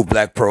Music Group,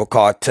 Black Pearl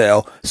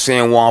Cartel,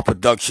 San Juan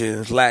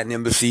Productions, Latin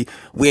Embassy.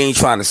 We ain't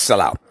trying to sell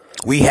out.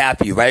 We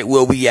happy right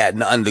where we at in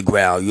the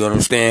underground. You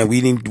understand? We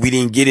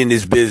didn't get in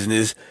this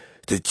business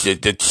to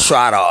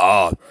try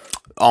to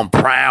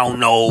brown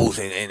nose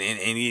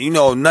and you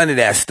know, none of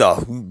that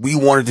stuff. We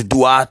wanted to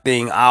do our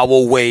thing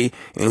our way,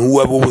 and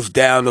whoever was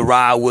down to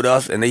ride with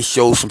us and they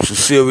showed some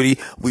sincerity,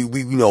 we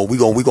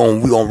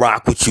gonna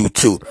rock with you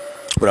too.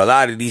 But a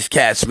lot of these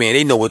cats, man,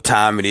 they know what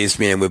time it is,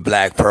 man, with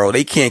Black Pearl.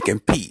 They can't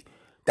compete.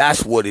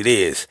 That's what it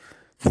is.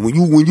 When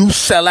you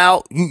sell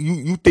out,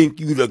 you think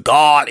you the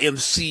God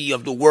MC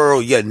of the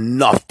world. You're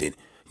nothing.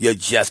 You're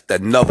just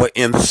another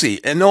MC.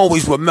 And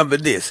always remember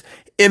this: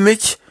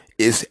 image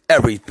is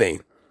everything.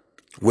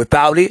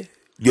 Without it,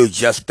 you're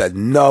just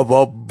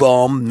another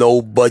bum,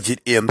 no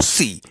budget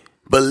MC.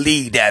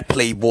 Believe that,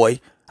 playboy.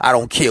 I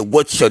don't care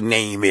what your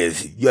name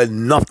is. You're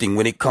nothing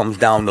when it comes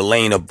down the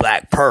lane of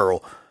Black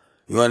Pearl.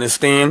 You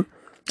understand?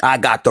 I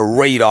got the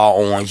radar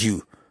on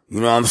you. You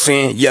know what I'm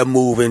saying? You're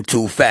moving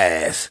too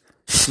fast.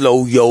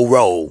 Slow your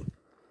roll.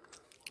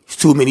 There's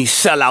too many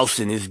sellouts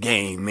in this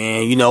game,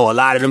 man. You know, a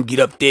lot of them get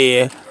up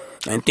there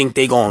and think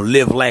they gonna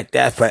live like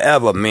that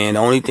forever, man. The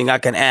only thing I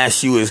can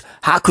ask you is,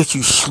 how could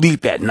you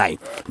sleep at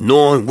night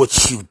knowing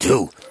what you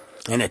do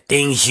and the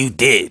things you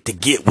did to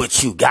get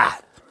what you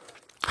got?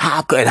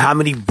 How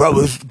many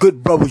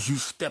good brothers you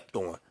stepped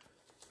on?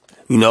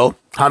 You know,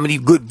 how many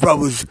good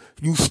brothers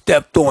you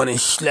stepped on and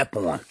slept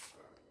on?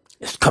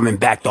 It's coming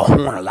back to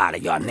haunt a lot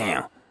of y'all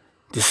now.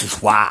 This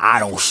is why I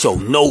don't show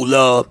no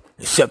love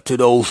except to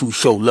those who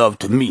show love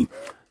to me.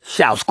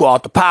 Shouts go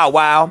out to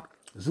Powwow,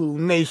 Zulu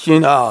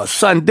Nation,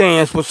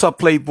 Sundance, what's up,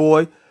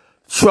 Playboy?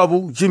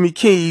 Trouble, Jimmy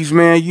Keys,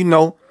 man, you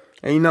know.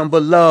 Ain't nothing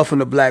but love from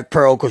the Black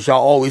Pearl, cause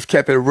y'all always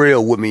kept it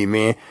real with me,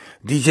 man.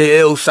 DJ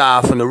L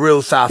side from the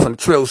real side, from the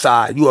trill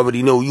side. You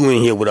already know you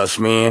in here with us,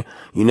 man.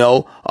 You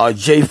know,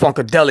 Jay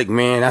Funkadelic,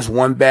 man. That's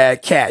one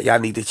bad cat. Y'all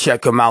need to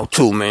check him out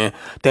too, man.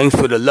 Thanks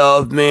for the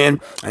love, man.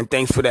 And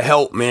thanks for the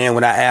help, man.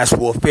 When I asked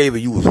for a favor,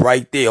 you was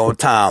right there on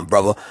time,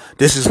 brother.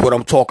 This is what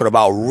I'm talking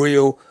about.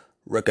 Real,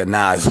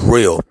 recognize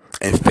real.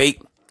 And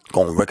fake,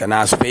 gonna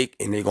recognize fake,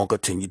 and they gonna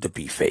continue to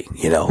be fake,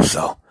 you know,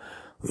 so.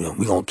 You know,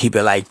 we gonna keep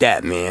it like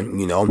that, man.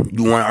 You know,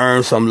 you wanna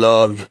earn some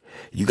love,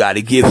 you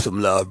gotta give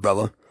some love,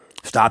 brother.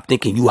 Stop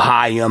thinking you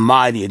higher and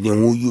mightier than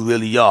who you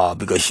really are,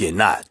 because you're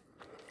not.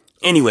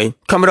 Anyway,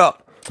 coming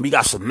up, we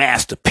got some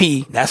Master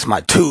P. That's my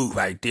dude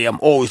right there. I'm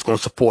always gonna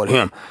support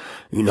him.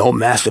 You know,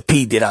 Master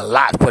P did a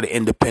lot for the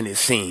independent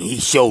scene. He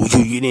showed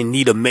you didn't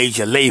need a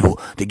major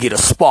label to get a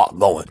spark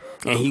going.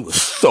 And he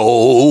was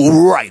so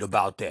right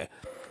about that.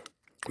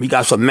 We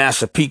got some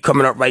Master P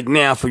coming up right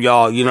now for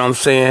y'all, you know what I'm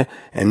saying?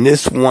 And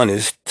this one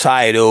is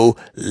titled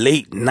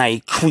Late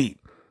Night Creep.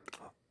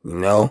 You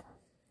know?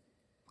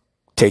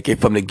 Take it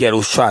from the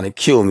Ghetto's Trying to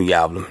Kill Me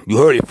album. You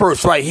heard it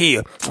first right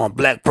here on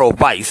Black Pearl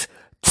Vice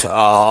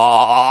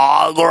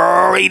Talk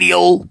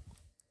Radio.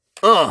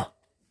 Yeah,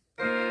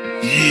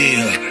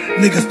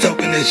 niggas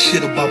talking that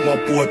shit about my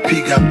boy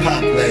P got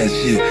popped last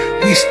year.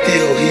 We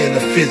still here in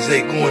the fizz,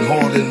 they going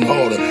harder and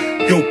harder.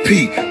 Yo,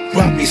 P,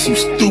 drop me some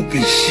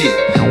stupid shit.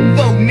 4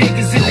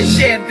 niggas in the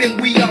shed,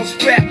 then we all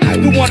strapped.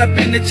 The one up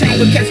in the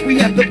chamber, cause we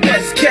have the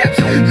best caps.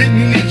 Let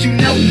me let you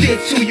know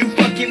this, who you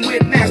fucking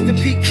with. Master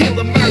P,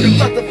 killer, murder,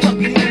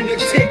 motherfucking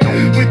lunatic.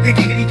 With the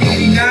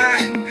giggity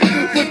 9.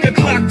 Put the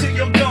clock to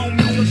your dome,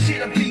 your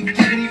shit up, be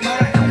giggity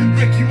mine.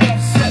 Break you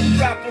off, set,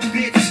 drop a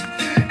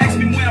bitch. Ask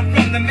me where I'm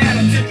from, the man,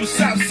 I'm Central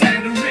South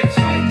Side of the rich.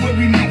 Where we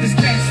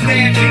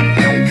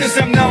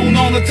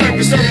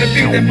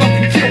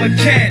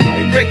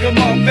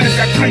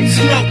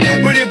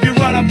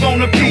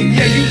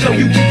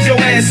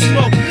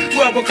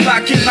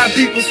block and my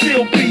people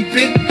still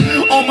peeping.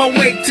 On my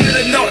way to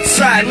the north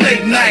side,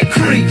 late night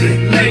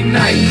creeping. Late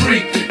night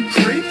creeping.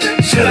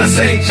 Should I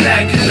say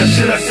jacking or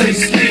should I say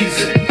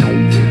skeezing?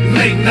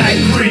 Late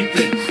night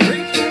creeping.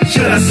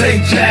 Should I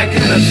say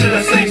jacking or should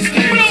I say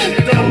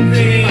skeezing? Don't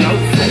be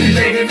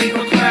begging me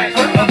for crack.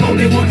 I hope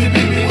they want to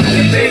beat me with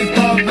a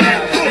baseball bat.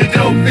 It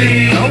don't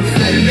be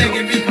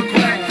begging me for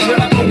crack.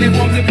 I hope they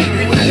want to beat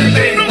me with a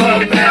baseball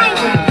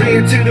bat.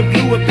 Red to the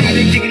blue, a beat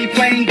a giggity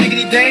plain,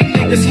 giggity dang.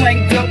 Niggas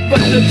slanked up, but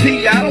the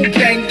P, I don't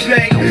gang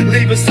bang.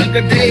 Leave a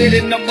sucker dead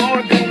in the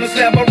morgue. Gonna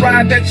stab a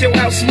ride at your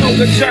house, smoke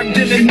a jerk,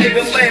 then the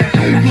nigga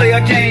laugh. Play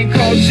a game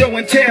called show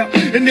and tell.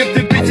 And if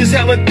the bitch is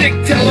hella thick,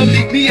 tell her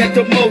meet me at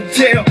the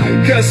motel.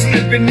 Cause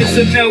slipping is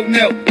a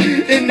no-no.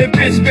 And the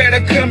bitch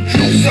better come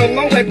true, so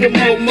long at the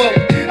Momo.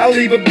 I'll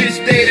leave a bitch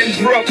dead and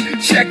broke.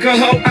 Check her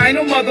hoe, I ain't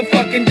no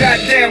motherfucking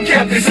goddamn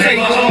Captain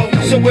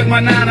Sable. So with my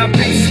 9 I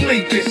be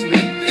sleeping.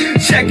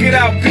 Check it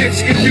out,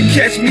 bitch, if you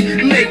catch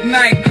me late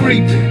night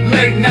creeping.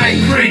 Late night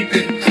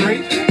creeping.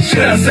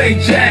 Should I say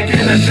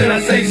jacking or should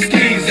I say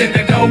skeezing?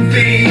 The dope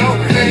fiends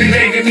be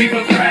begging me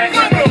for crack.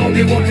 Oh,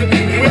 they want to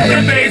beat me with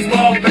a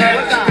baseball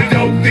bat. The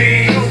dope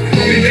fiends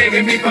be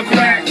begging me for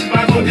crack.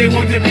 Oh, they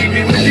want to beat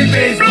me with a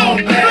baseball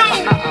bat.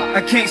 I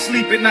can't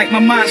sleep at night, my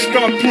mind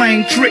start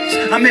playing tricks.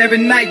 I'm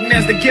having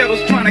nightmares, the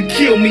ghetto's trying to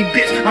kill me,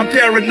 bitch. I'm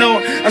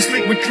paranoid, I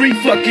sleep with 3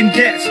 fucking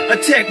gats. A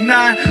Tech 9,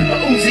 a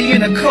Uzi,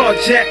 and a car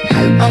jack.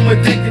 I'm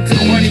addicted to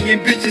money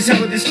and bitches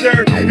hella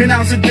disturbed. An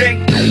ounce a day,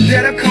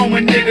 that'll calm a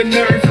nigga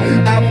nerve.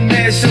 I'm a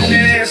mash on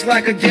that ass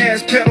like a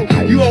gas pedal.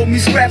 You owe me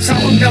scraps,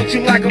 I'ma melt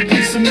you like a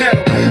piece of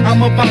metal.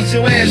 I'ma bounce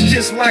your ass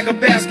just like a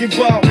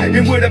basketball.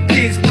 And with a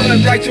pig's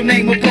blood, write your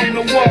name up on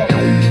the wall.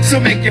 So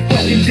make your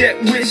fucking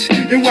death wish.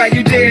 And while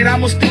you dead,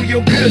 I'ma steal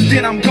your goods,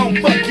 then I'm gon'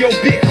 fuck your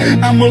bitch.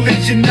 I'ma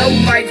let you know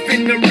life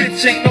in the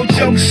rich ain't no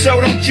joke.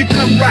 So don't you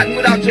come riding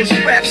without your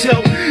straps,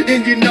 ho.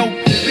 And you know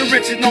the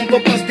rich is known for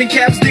busting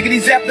caps. Diggity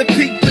zap the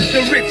peak, put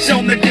the rich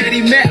on the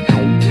diggity map.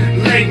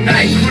 Late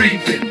night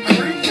creeping.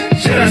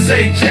 Should I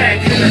say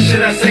jacking or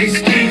should I say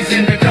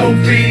skeezing? The dope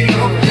fiends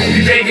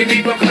be begging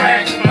me for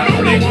crack. I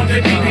know they want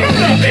to beat me with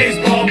a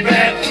baseball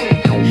bat.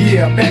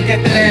 Yeah, back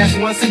at that ass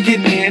once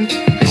again, man.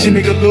 It's your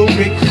nigga Lil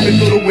Rick creeping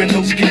through the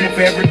windows, getting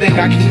for everything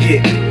I can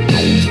get.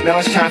 Now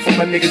it's time for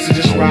my niggas to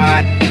just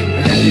ride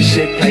and let this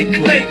shit play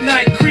cool. Late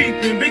night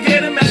creeping, big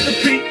head and Master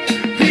P.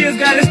 P has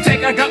got his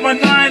tech, I got my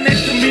 9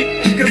 next to me.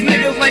 Cause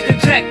niggas like a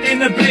jack in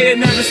the bed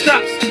never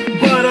stops.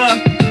 But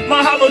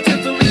my hollow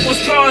tips will leave more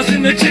scars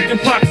in the chicken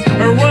pox.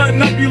 Or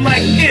run up you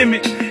like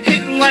Emmett,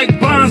 hitting like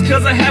bonds.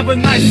 Cause I have a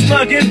nice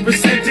slugging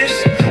percentage.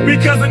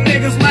 Because of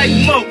niggas like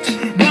Moat.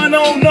 Run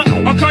on up,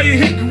 I'll call you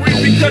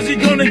Hickory because you're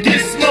gonna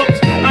get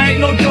smoked. I ain't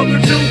no joker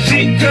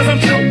 2G, cause I'm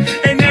true.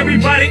 And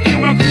everybody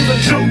in my crew's a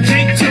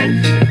 2G too.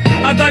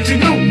 I thought you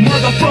knew,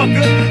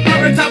 motherfucker.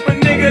 I'm the type of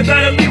nigga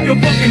that'll leave your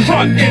fucking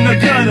heart in the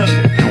gutter.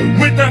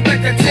 With the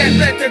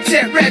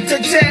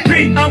rat-a-tat,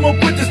 P, I'ma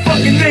put this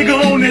fucking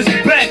nigga on his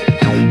back.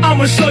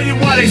 I'ma show you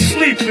why they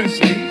sleeping.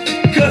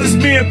 Cause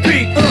it's me and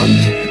P,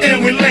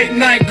 and we late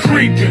night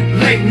creeping.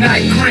 Late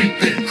night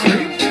creeping.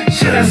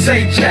 Should I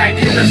say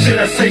jacking or should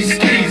I say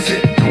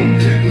skeezing?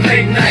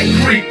 Late night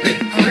creeping.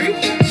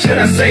 Should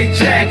I say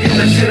jacking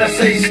or should I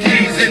say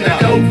skeezing? The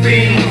dope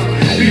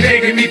fiends be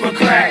begging me for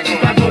crack.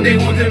 I thought they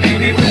want to beat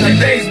me with a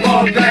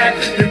baseball bat.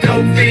 The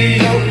dope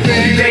fiends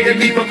be begging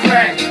me for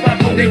crack. I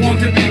thought they want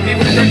to beat me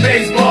with a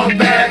baseball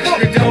bat.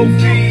 The dope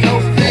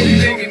fiends be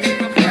begging me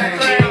for crack.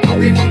 I thought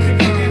they want to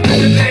beat me with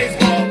a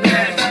baseball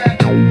bat.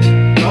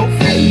 Dope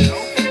fiends.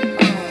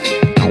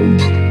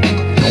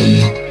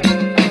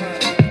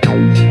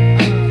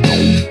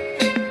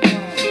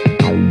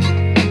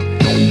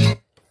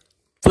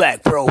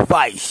 Black Pearl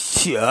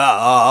Vice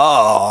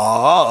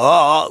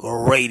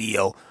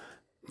Radio.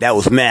 That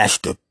was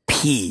Master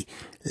P.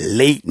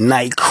 Late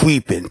Night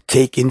Creeping,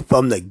 taken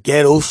from the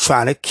Ghettos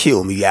Trying to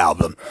Kill Me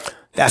album.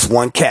 That's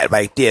one cat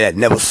right there that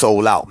never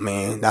sold out,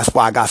 man. That's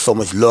why I got so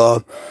much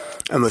love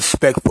and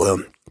respect for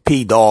him.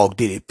 P-Dog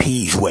did it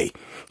P's way.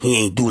 He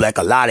ain't do like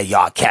a lot of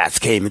y'all cats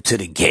came into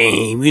the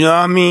game, you know what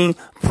I mean?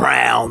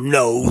 Brown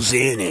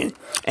nosing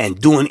and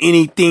doing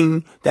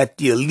anything that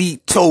the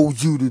elite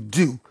told you to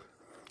do.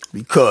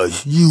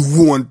 Because you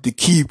wanted to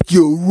keep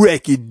your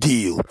record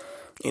deal.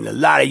 And a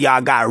lot of y'all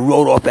got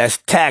wrote off as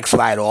tax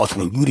write-offs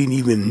when you didn't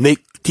even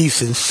make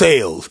decent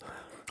sales.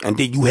 And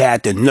then you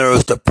had the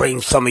nerves to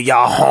bring some of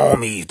y'all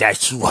homies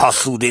that you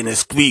hustled in the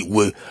street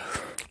with,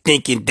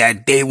 thinking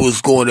that they was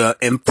going to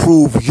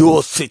improve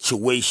your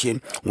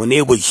situation when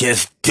they were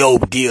just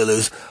dope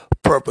dealers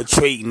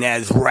perpetrating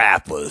as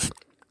rappers.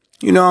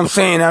 You know what I'm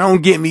saying? Now,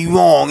 don't get me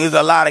wrong. There's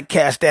a lot of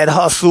cats that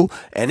hustle,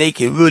 and they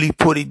can really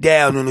put it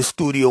down in the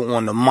studio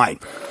on the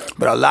mic.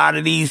 But a lot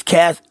of these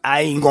cats, I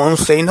ain't gonna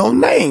say no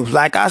names.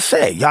 Like I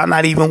said, y'all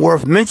not even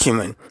worth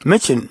mentioning.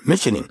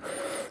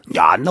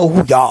 Y'all know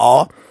who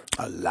y'all are.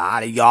 A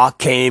lot of y'all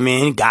came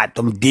in, got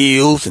them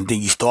deals, and then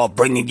you start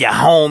bringing your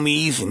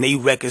homies, and they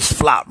records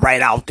flop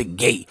right out the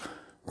gate.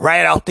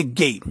 Right out the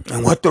gate.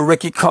 And what the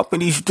record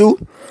companies do?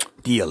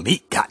 The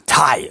elite got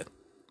tired.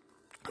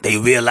 They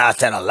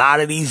realized that a lot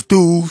of these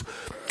dudes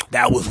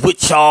that was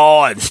with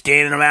y'all and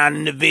standing around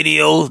in the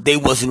videos, they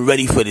wasn't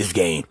ready for this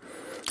game.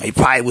 They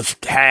probably was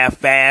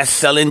half-assed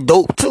selling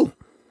dope too.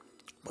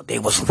 But they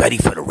wasn't ready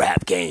for the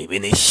rap game,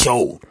 and it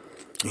showed.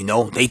 You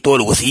know, they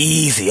thought it was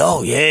easy.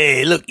 Oh yeah,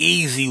 it looked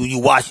easy when you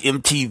watch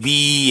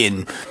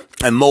MTV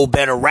and Mo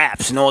Better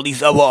Raps and all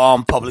these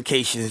other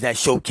publications that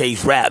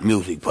showcase rap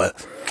music.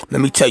 But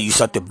let me tell you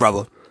something,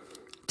 brother.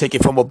 Take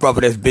it from a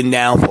brother that's been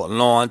down for a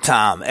long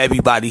time.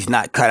 Everybody's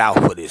not cut out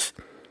for this.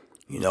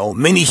 You know,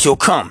 many shall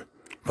come,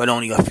 but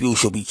only a few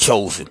shall be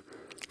chosen.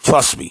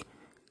 Trust me.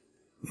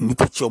 When you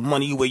put your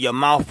money where your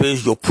mouth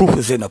is, your proof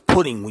is in the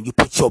pudding. When you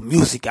put your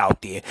music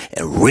out there,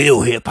 and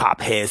real hip-hop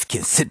heads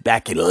can sit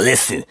back and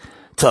listen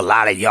to a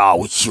lot of y'all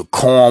with your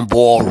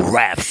cornball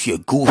raps, your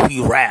goofy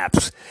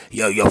raps,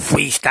 your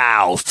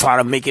freestyles, trying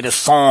to make it a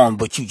song,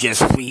 but you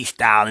just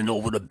freestyling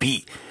over the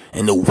beat.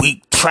 And the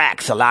weak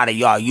tracks a lot of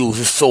y'all use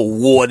is so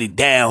watered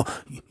down,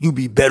 you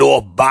be better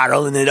off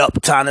bottling it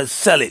up trying to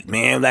sell it,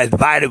 man. Like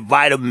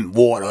vitamin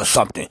water or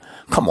something.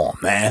 Come on,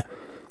 man.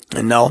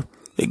 You know,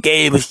 the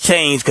game has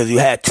changed because you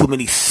had too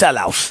many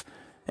sellouts.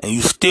 And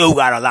you still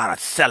got a lot of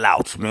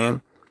sellouts,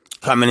 man,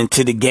 coming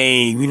into the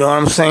game. You know what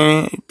I'm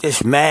saying?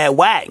 Just mad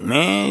whack,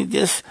 man.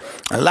 Just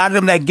a lot of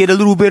them that get a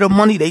little bit of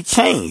money, they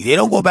change. They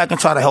don't go back and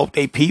try to help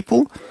their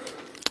people.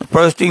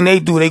 First thing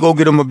they do, they go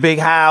get them a big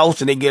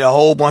house and they get a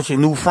whole bunch of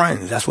new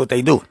friends. That's what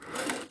they do.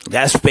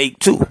 That's fake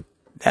too.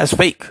 That's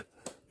fake.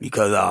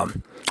 Because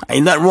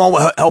ain't nothing wrong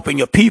with helping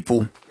your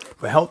people,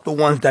 but help the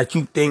ones that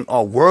you think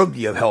are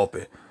worthy of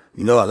helping.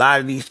 You know, a lot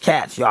of these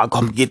cats, y'all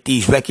come get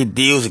these record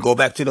deals and go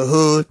back to the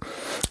hood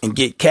and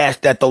get cats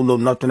that don't know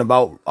nothing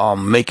about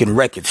making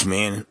records,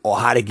 man, or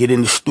how to get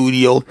in the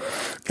studio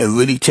and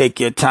really take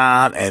your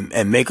time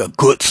and make a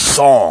good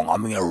song. I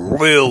mean, a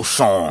real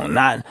song,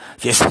 not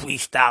just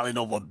freestyling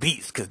over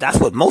beats, because that's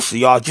what most of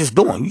y'all just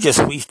doing. You just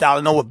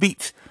freestyling over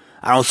beats.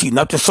 I don't see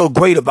nothing so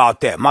great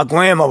about that. My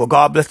grandmother,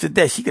 God bless her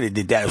dead, she could have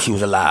did that if she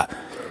was alive,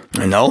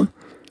 you know?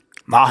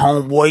 My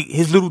homeboy,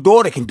 his little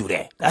daughter can do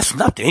that. That's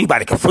nothing.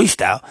 Anybody can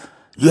freestyle.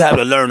 You have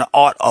to learn the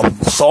art of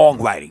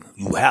songwriting.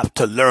 You have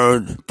to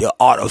learn the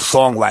art of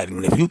songwriting.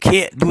 And if you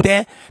can't do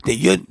that, then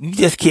you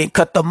just can't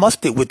cut the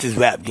mustard with this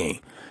rap game.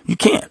 You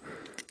can't.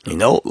 You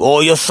know,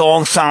 all your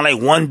songs sound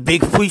like one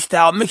big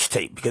freestyle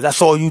mixtape because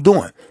that's all you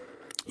doing.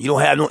 You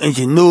don't have no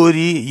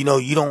ingenuity. You know,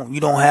 you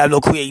don't have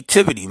no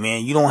creativity,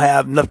 man. You don't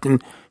have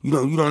nothing. You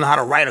don't know how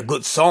to write a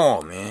good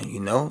song, man. You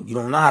know, you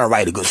don't know how to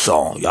write a good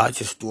song. Y'all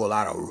just do a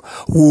lot of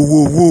woo,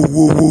 woo, woo,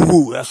 woo, woo,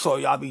 woo. That's all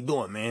y'all be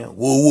doing, man.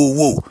 Woo, woo,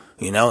 woo.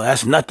 You know,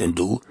 that's nothing,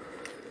 dude.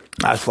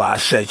 That's why I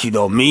said, you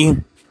know,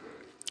 me,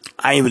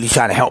 I ain't really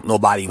trying to help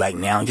nobody right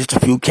now. Just a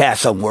few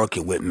cats I'm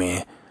working with,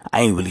 man.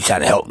 I ain't really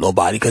trying to help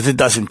nobody because it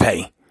doesn't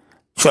pay.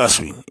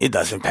 Trust me, it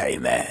doesn't pay,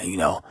 man. You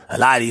know, a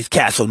lot of these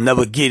cats will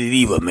never get it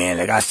either, man.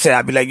 Like I said,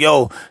 I'd be like,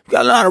 yo, you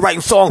gotta learn how to write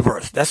in song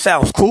verse. That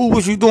sounds cool,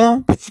 what you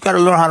doing, but you gotta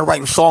learn how to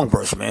write in song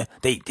verse, man.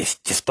 They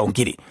just don't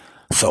get it.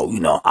 So, you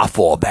know, I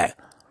fall back.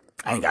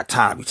 I ain't got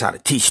time to be trying to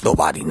teach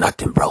nobody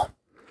nothing, bro.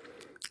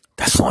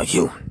 That's on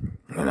you.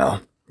 You know,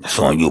 that's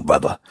on you,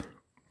 brother.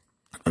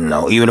 You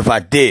know, even if I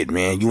did,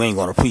 man, you ain't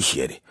gonna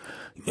appreciate it.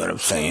 You know what I'm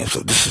saying? So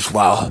this is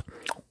why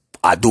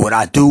I do what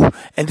I do,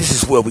 and this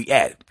is where we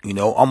at. You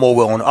know, I'm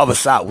over on the other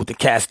side with the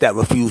cats that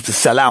refuse to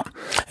sell out,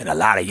 and a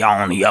lot of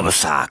y'all on the other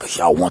side, cause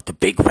y'all want the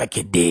big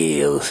record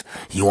deals,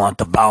 you want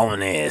the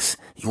bonus,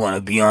 you want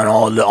to be on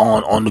all the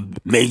on the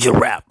major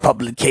rap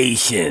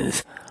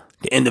publications.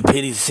 The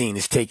independent scene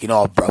is taking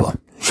off, brother.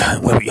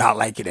 Whether y'all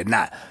like it or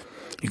not,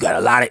 you got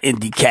a lot of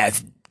indie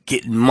cats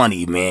getting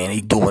money, man. They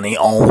doing their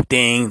own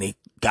thing. They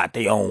got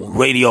their own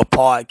radio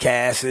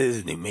podcasts,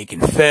 and they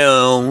making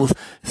films,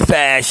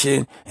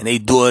 fashion, and they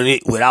doing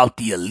it without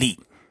the elite.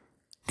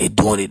 They're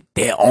doing it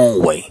their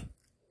own way.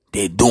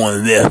 They're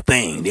doing their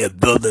thing. They're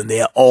building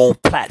their own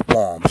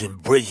platforms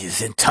and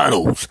bridges and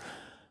tunnels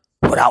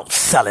without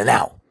selling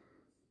out.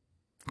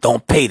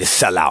 Don't pay to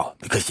sell out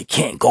because you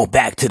can't go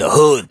back to the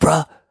hood,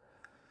 bruh.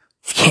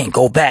 You can't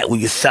go back when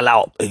you sell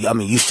out. I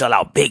mean, you sell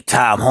out big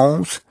time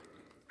homes.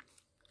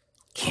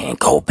 Can't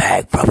go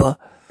back, brother.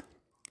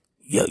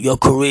 Your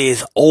career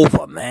is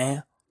over,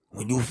 man.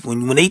 When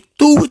they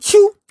through with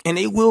you, and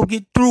they will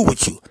get through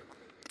with you.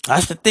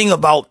 That's the thing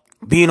about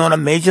being on a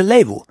major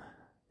label.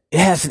 It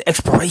has an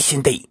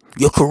expiration date.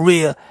 Your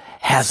career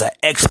has an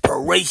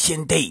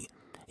expiration date.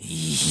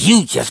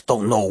 You just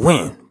don't know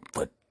when,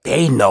 but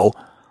they know.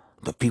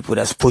 The people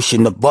that's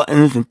pushing the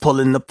buttons and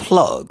pulling the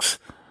plugs.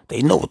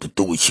 They know what to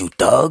do with you,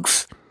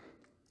 thugs.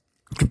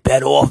 You're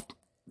better off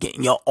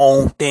getting your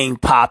own thing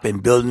popping,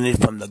 building it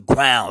from the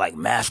ground like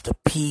Master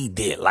P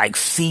did, like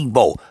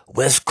Sibo,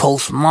 West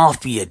Coast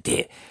Mafia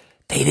did.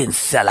 They didn't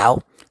sell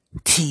out.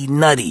 T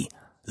Nutty,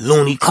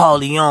 Looney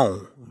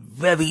Corleone,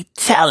 very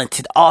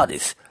talented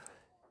artists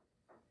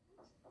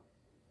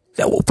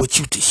that will put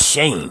you to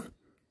shame.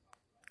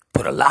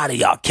 Put a lot of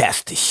y'all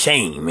cats to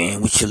shame,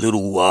 man, with your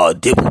little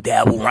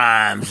dibble-dabble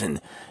rhymes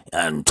and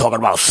talking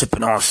about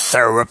sipping on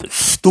syrup and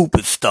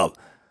stupid stuff,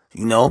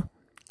 you know?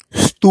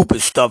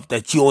 Stupid stuff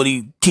that you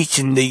only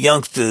teaching the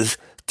youngsters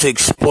to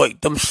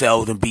exploit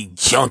themselves and be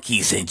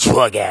junkies and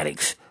drug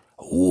addicts.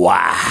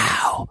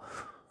 Wow.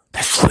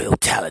 That's real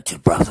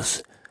talented,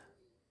 brothers.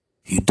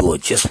 You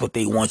doing just what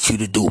they want you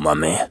to do, my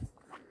man.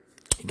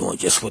 You're doing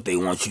just what they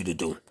want you to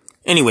do.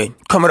 Anyway,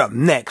 coming up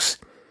next,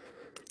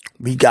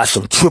 we got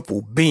some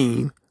Triple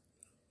Beam.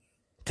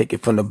 Take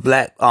it from the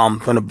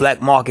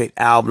Black Market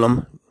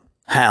album,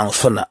 Hounds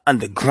from the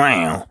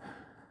Underground.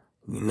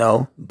 You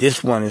know,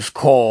 this one is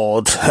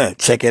called,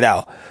 check it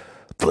out,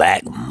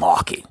 Black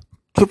Market.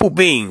 Triple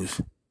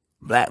Beams,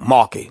 Black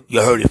Market.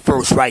 You heard it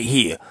first right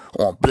here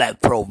on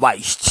Black Pearl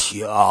Vice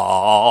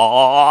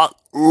Talk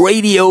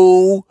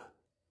Radio.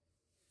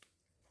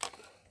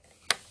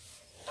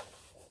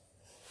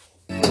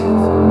 The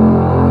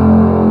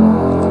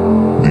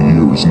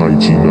year is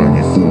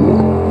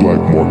 1994.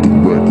 Black Market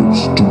Records,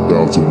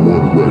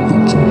 2001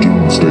 Records, and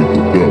Doomsday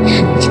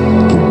Productions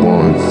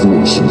combine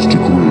forces to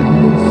create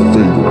an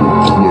unfavorable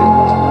clip.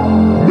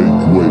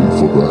 Make way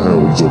for the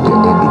Hounds of the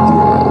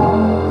Underground.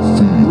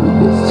 Feel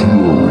the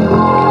fury.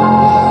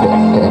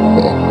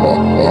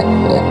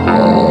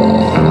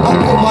 I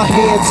put my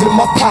hands in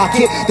my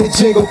pocket, they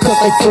jingle cause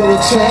they full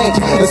of change.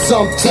 And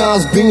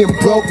sometimes being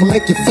broke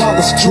make you fall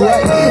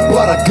astray.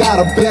 But I got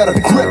a better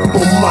grip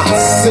on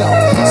myself,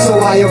 so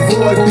I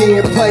avoid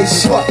being played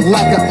short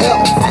like an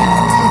elf.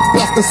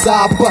 Bust a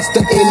side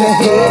buster in the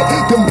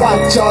head, then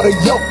watch all the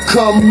yoke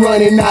come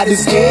running out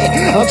his head.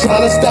 I'm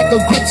trying to stack a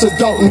grip, so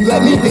don't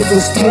let me hit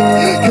the stick.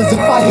 Cause if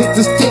I hit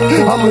the stick,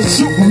 I'ma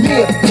shoot me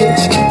a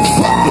bitch.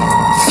 Fuck it.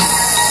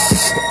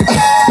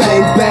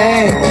 Bang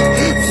bang.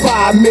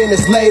 5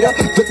 minutes later,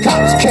 the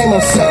cops came.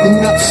 I'm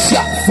setting up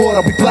shop for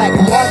the black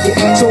market.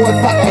 So if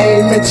I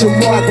aim at your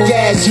mark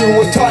ass, you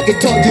a target.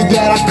 Told you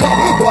that I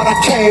come, but I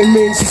came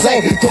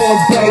insane.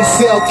 Throwing brain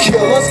cell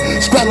killers,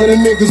 scrambling a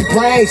niggas'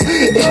 brains.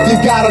 If you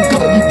gotta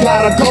go, you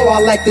gotta go. I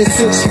like this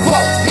 6-4.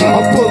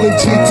 I'm pulling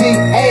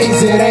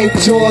GTAs, it ain't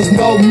yours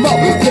no more.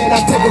 Then I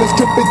take it and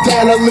strip it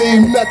down and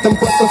leave nothing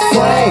but the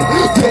frame.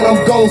 Then I'm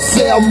gon'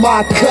 sell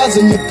my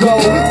cousin the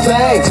gold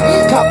things.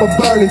 Copper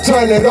burn and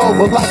turn it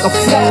over like a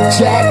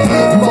flapjack.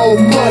 More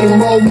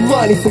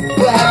money for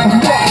Black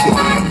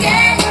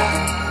Market.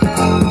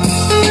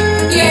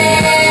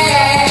 Yeah,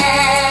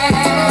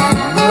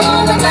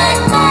 on the Black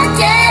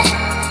Market.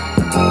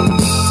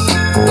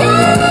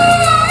 Yeah,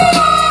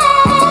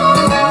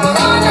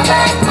 on the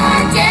Black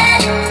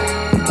Market.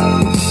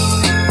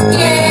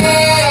 Yeah,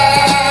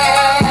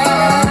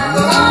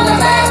 on the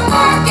Black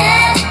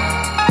Market.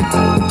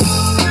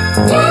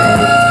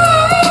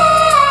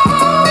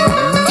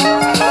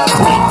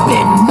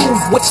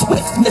 With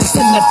swiftness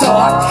in the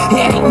dark,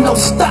 it ain't no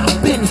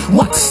stopping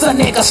once a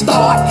nigga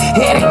start.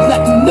 It ain't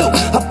nothing new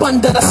up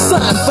under the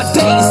sun. For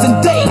days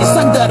and days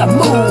under the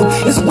moon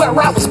is where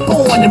I was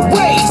born and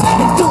raised,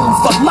 and doomed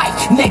for life.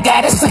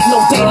 Nigga, this ain't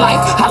no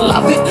daylight. I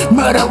love it,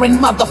 murdering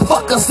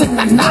motherfuckers in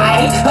the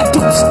night. A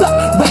dude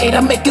stuck, ready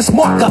to make his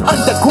mark, a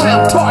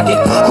underground target,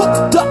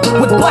 hooked up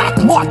with Black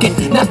Market.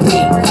 Now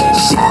deep,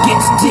 shit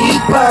gets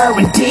deeper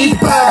and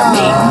deeper.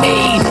 Meet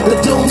me, the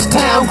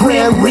Doomstown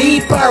Grim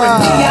Reaper and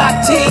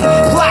B.I.T.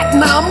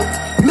 Platinum,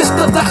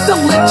 Mr. Dr.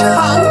 Lynch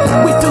hung.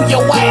 We threw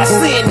your ass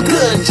in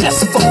good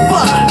just for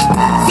fun.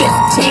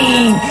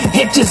 15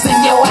 inches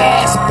in your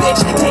ass,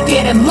 bitch. Take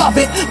it and love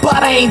it,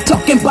 but I ain't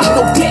talking about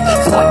no dick.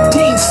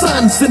 14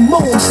 suns and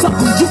moons,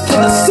 something you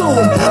can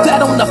assume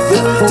that on the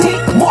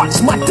 15th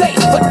marks my day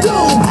for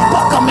doom.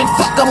 Fuck 'em and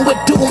fuck 'em with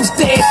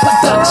Doomsday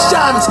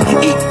Productions.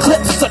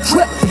 Eclipse a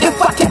trip.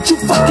 If I catch you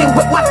fucking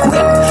with my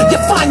grip, you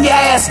find your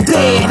ass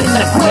dead in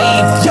the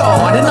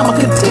graveyard, and I'ma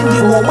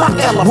continue on my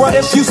elephant. What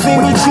if you see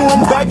me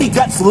chewing baby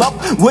guts low?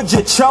 Would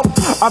you choke?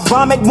 I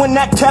vomit when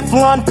that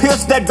Teflon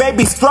pierced that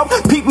baby's throat.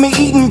 Peep me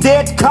eating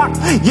dead cock.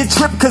 You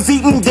trip cause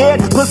eating dead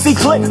pussy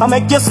click. I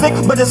make you sick,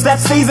 but it's that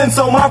season,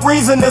 so my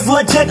reason is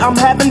legit. I'm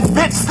having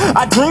fits.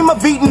 I dream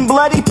of eating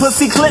bloody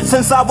pussy clit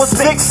since I was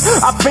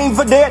 6. I fiend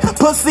for dead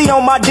pussy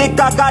on my dick.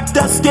 I got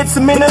the skits,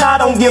 meaning I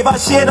don't give a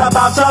shit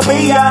about your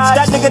bitch.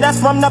 That nigga that's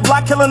from the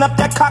block killing up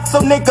that cock, so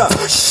nigga,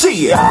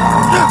 shit.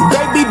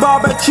 Baby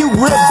barbecue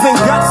ribs and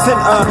guts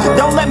and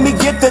don't let me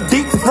get the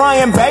deep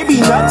frying baby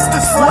nuts.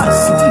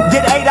 Sluts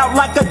get ate out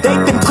like a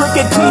date, them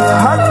cricket teeth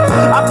hurt.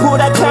 I pull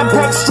that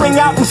Tampax string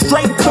out and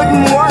straight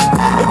couldn't work.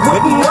 It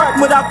wouldn't work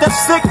without the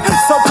sick.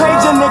 So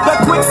page a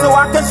nigga quick so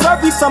I can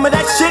serve you some of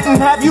that shit and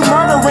have you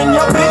murdering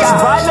your bitch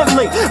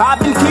violently.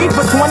 I've been keyed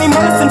for 20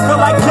 minutes and feel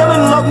like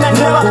killing Logan and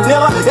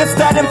Nilla. It's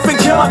that infant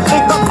killer,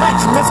 nigga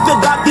fetch Mr.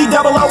 Doc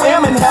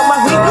D-O-O-M and hella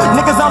heat.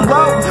 Niggas on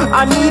road,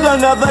 I need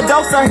another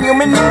dose of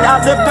human meat. I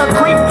lift a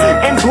creep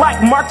and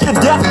black mark your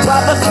death by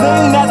the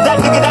scene. That's that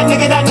nigga,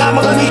 that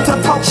I'ma need to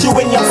poke you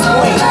in your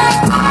spleen.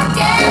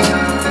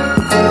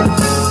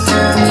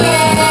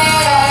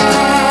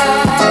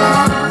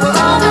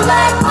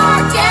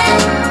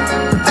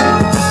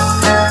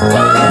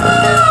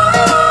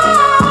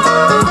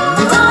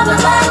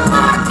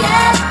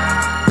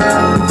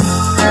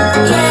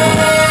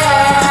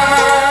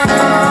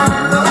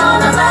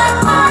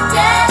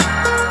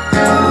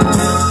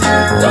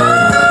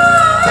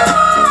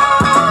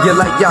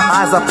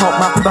 Cause I pulled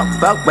my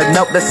boat with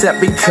notice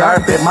every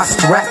curve in my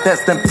strap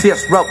as them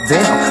tears roll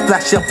down.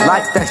 Flash of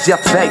light as your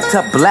fade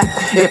to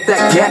black. If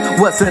that cat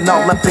wasn't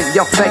all up in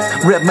your face,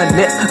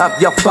 reminisce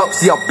of your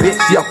folks, your bitch,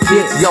 your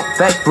kids, your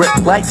favorite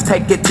place.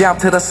 Take it down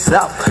to the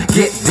south,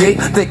 get deep.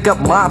 Think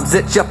of moms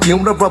at your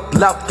funeral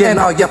bloke and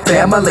all your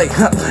family.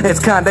 It's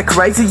kinda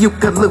crazy you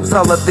could lose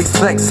all of these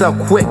things so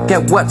quick.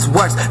 And what's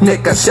worse,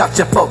 nigga, shot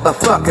you for the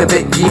fuck of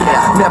it,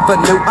 yeah. Never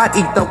knew I'd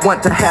either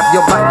want to have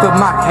your life in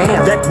my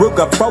hands. That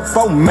Ruger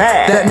fofo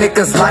mad. That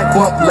nigga's life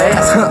won't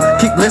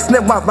last. Keep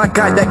listening while I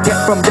guide that get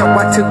from your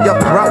right to your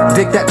throat.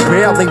 Dig that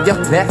barrel in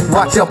your neck,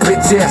 watch your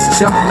bitch ass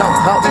choke. No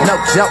hope, no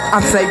joke,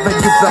 I'm saving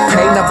you the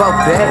pain of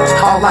old age.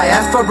 All I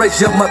ask for is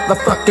your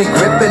motherfucking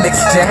grip in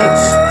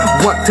exchange.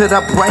 One to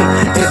the brain,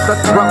 in the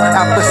throat,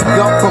 out the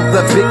scope. From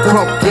the big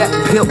pro get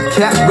pill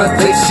cat,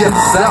 release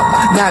yourself.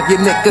 Now you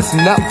niggas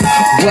know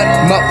what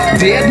more.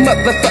 Dead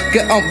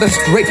motherfucker on the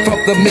street from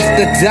the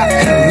Mr. Duck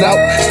Low.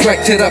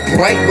 Straight to the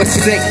brain with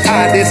snake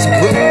eyes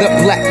with the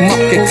black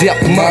market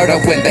death murder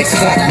when they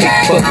suck me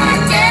for.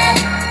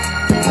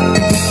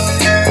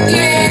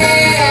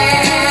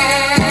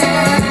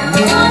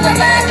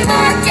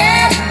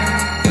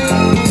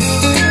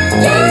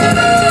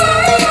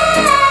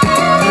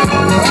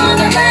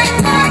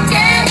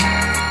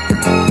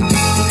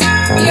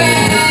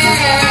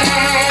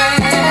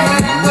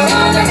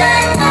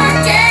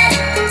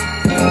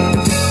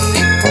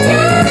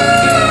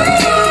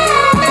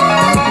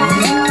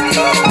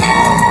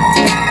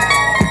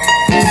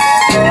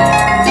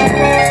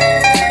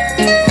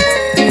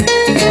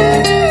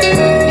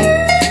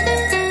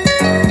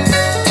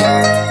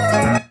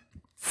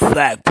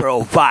 Black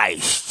Pearl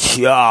Vice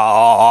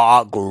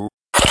Talk.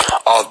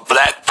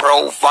 Black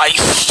Pearl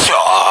Vice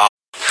Talk.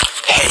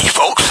 Hey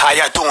folks, how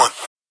y'all doing?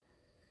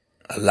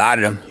 A lot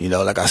of them,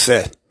 like I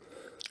said,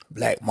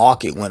 black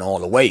market went all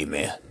the way,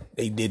 man.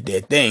 They did their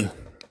thing.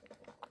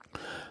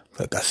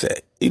 Like I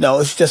said,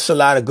 it's just a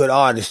lot of good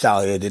artists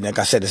out here. Then, like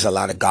I said, there's a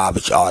lot of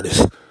garbage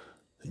artists.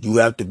 You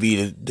have to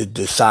be the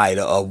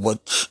decider of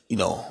what,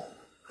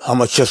 how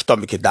much your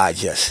stomach can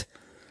digest.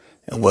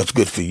 And what's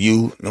good for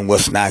you and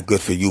what's not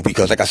good for you.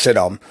 Because like I said,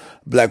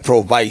 Black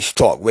Pro Vice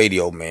Talk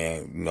Radio,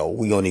 man,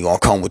 we only gonna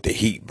come with the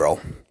heat, bro.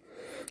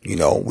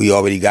 We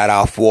already got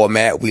our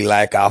format. We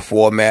like our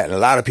format. And a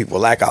lot of people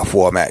like our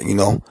format,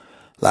 A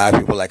lot of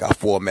people like our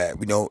format.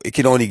 It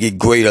can only get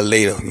greater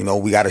later.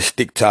 We gotta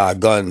stick to our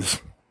guns.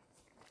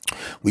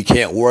 We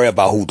can't worry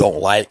about who don't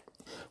like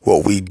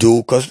what we do,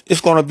 because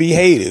it's going to be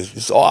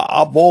haters.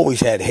 I've always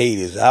had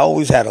haters. I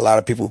always had a lot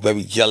of people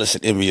very jealous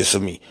and envious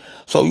of me.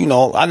 So, I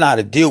know how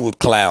to deal with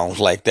clowns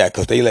like that,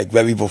 because they like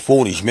very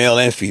buffoonish, male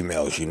and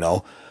females,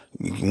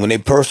 When a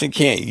person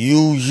can't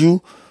use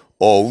you,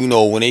 or,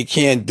 when they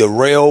can't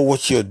derail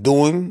what you're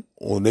doing,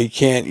 or they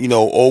can't,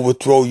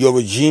 overthrow your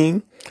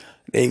regime,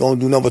 they ain't going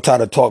to do nothing but try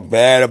to talk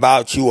bad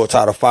about you or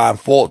try to find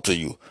fault to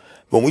you.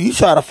 But when you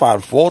try to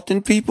find fault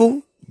in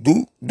people,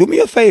 do me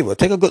a favor.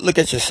 Take a good look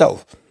at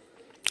yourself.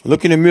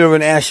 Look in the mirror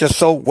and ask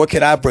yourself, what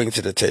can I bring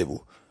to the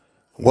table?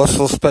 What's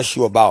so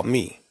special about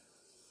me?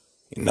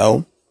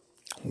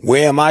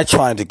 Where am I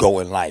trying to go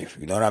in life?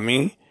 You know what I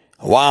mean?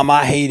 Why am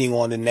I hating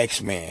on the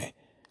next man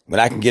when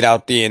I can get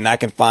out there and I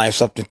can find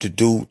something to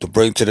do, to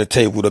bring to the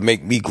table, to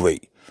make me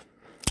great?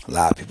 A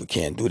lot of people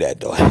can't do that,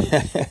 though.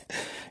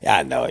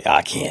 I know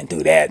y'all can't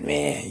do that,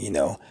 man.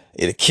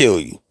 It'll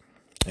kill you.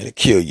 It'll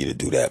kill you to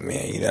do that,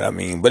 man. You know what I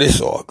mean? But it's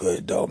all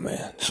good, though,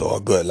 man. It's all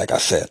good. Like I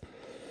said,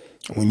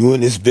 when you're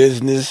in this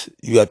business,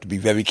 you have to be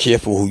very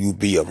careful who you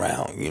be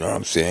around. You know what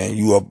I'm saying?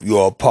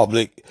 You're a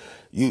public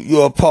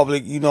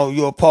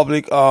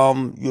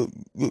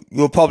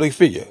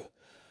figure.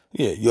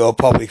 Yeah, you're a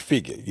public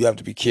figure. You have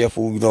to be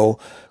careful,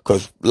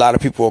 because a lot of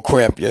people will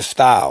cramp your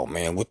style,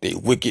 man, with their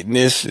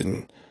wickedness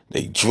and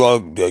the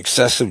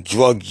excessive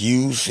drug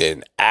use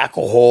and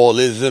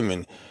alcoholism,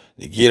 and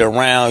they get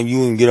around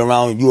you and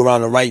around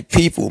the right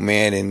people,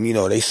 man. And,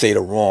 they say the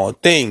wrong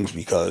things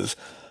because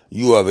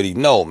you already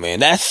know,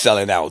 man, that's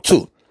selling out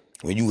too.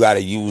 When you got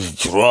to use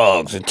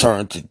drugs and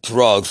turn to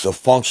drugs to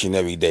function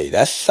every day,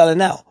 that's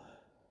selling out.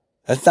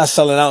 That's not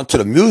selling out to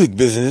the music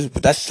business,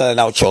 but that's selling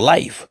out your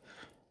life.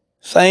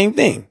 Same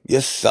thing.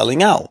 You're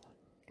selling out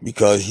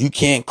because you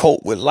can't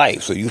cope with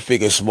life. So you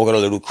figure smoking a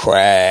little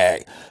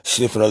crack,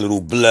 sniffing a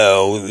little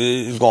blow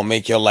is going to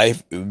make your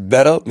life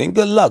better. Then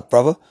good luck,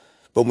 brother.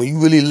 But when you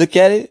really look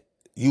at it,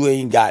 you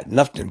ain't got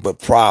nothing but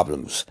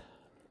problems.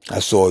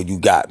 That's all you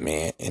got,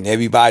 man. And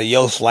everybody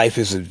else's life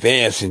is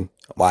advancing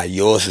while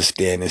yours is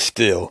standing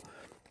still.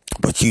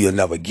 But you'll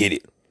never get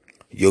it.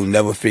 You'll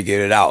never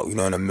figure it out, in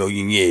a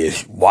million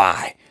years.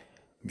 Why?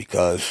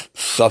 Because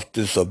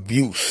substance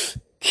abuse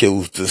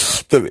kills the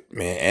spirit,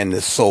 man, and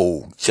the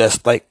soul,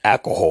 just like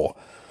alcohol.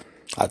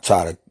 I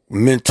try to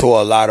mentor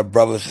a lot of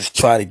brothers that's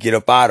trying to get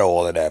up out of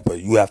all of that, but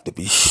you have to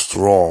be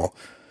strong,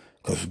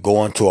 because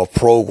going to a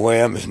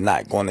program is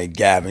not going to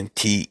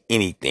guarantee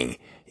anything.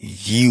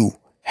 You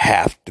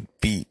have to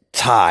be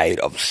tired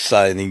of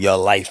selling your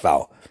life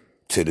out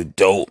to the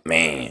dope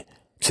man,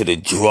 to the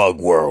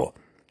drug world,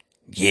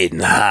 getting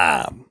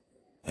high,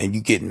 And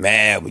you get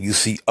mad when you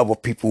see other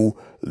people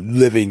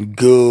living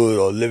good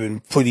or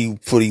living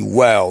pretty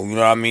well. You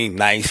know what I mean?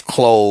 Nice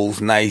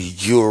clothes, nice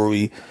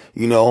jewelry.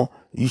 You know,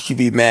 you should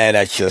be mad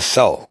at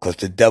yourself because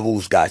the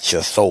devil's got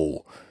your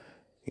soul.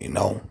 You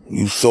know,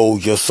 you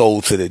sold your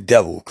soul to the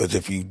devil, because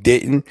if you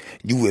didn't,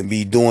 you wouldn't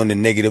be doing the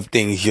negative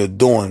things you're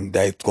doing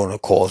that's going to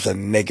cause a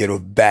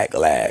negative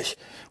backlash,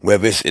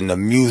 whether it's in the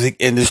music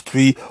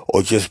industry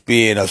or just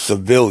being a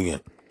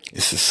civilian.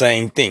 It's the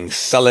same thing.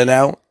 Selling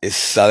out is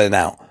selling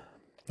out.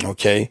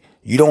 Okay?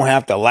 You don't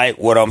have to like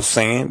what I'm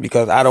saying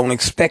because I don't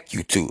expect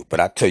you to. But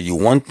I tell you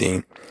one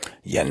thing,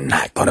 you're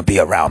not going to be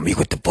around me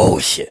with the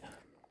bullshit.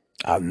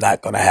 I'm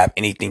not going to have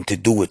anything to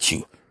do with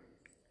you.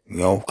 You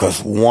know,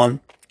 because one,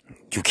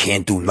 you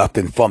can't do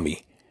nothing for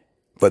me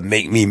but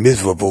make me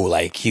miserable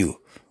like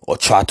you, or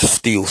try to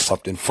steal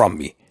something from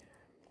me,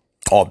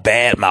 or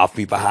badmouth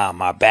me behind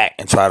my back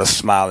and try to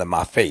smile in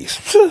my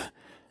face.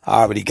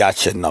 I already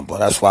got your number.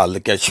 That's why I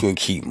look at you and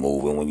keep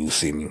moving when you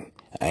see me.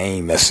 I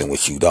ain't messing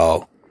with you,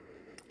 dog.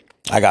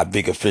 I got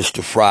bigger fish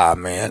to fry,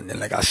 man. And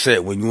like I said,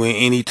 when you in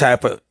any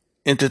type of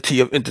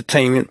entity of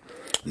entertainment,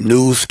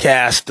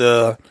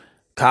 newscaster,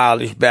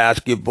 college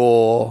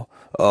basketball,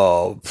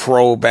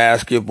 pro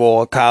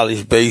basketball,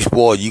 college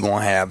baseball, you're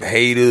going to have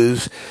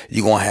haters,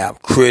 you're going to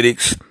have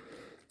critics,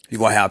 you're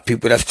going to have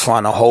people that's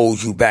trying to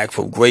hold you back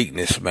from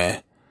greatness,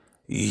 man.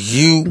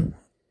 You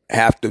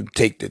have to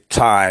take the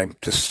time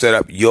to set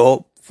up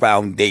your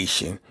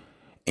foundation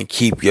and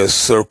keep your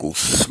circle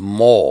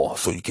small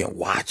so you can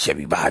watch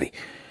everybody.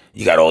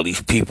 You got all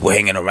these people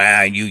hanging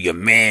around you, your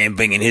man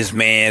bringing his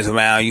mans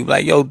around you.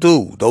 Like, yo,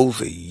 dude,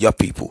 those are your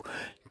people.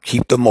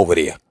 Keep them over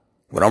there.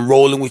 When I'm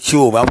rolling with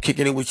you, when I'm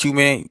kicking it with you,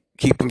 man,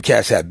 keep them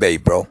cats at bay,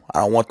 bro. I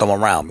don't want them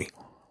around me.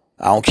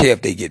 I don't care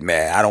if they get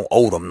mad. I don't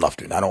owe them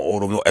nothing. I don't owe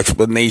them no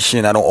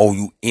explanation. I don't owe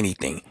you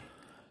anything.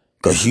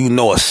 Because you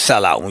know a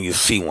sellout when you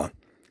see one.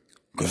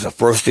 Because the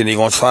first thing they're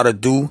going to try to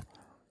do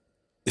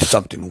is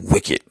something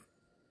wicked.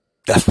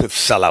 That's what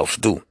sellouts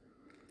do.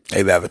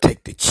 They rather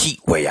take the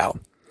cheat way out.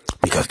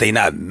 Because they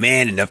not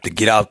man enough to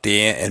get out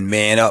there and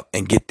man up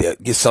and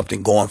get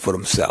something going for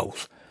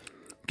themselves.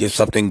 Get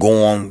something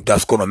going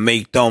that's going to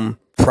make them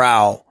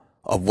proud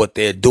of what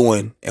they're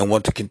doing and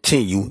want to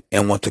continue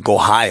and want to go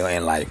higher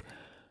in life.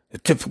 The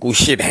typical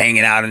shit,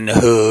 hanging out in the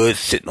hood,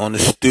 sitting on the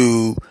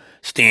stoop,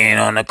 standing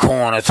on the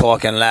corner,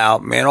 talking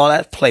loud. Man, all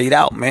that's played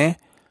out, man.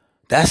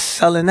 That's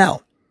selling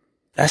out.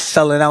 That's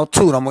selling out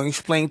too. And I'm going to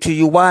explain to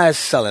you why it's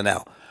selling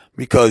out.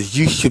 Because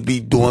you should be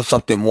doing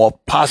something more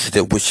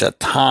positive with your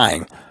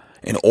time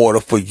in order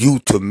for you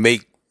to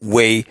make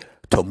way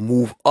to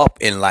move up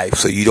in life,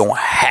 so you don't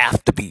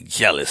have to be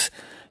jealous.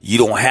 You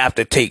don't have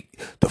to take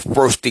the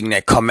first thing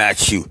that come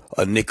at you,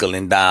 a nickel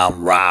and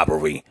dime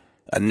robbery,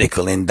 a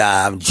nickel and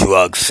dime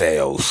drug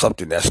sale,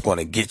 something that's going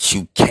to get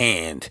you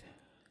canned.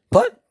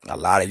 But a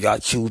lot of y'all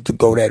choose to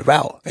go that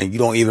route, and you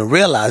don't even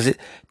realize it,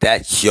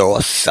 that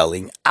you're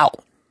selling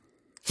out.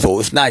 So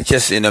it's not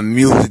just in the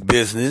music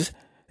business.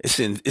 It's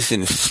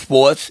in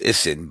sports.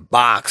 It's in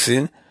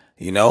boxing.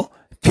 You know,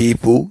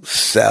 people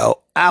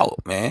sell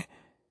out, man,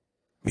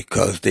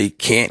 because they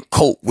can't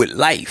cope with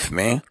life,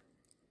 man.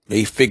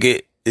 They figure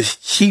it's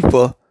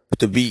cheaper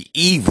to be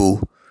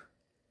evil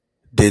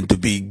than to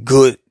be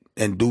good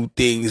and do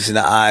things in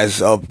the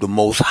eyes of the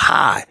Most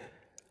High,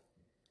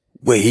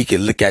 where he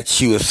can look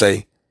at you and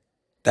say,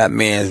 that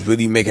man's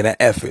really making an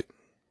effort.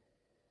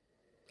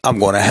 I'm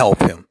going to help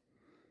him.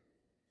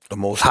 The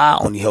Most High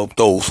only help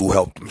those who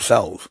help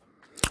themselves.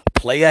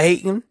 Player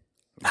hating?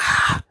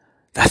 Nah,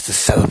 that's the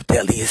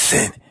self-deadliest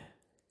sin.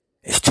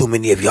 There's too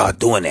many of y'all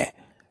doing that.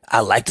 I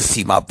like to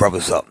see my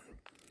brothers up.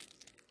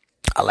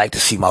 I like to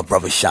see my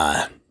brothers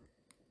shine.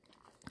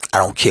 I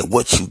don't care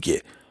what you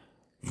get.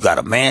 You got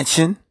a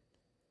mansion?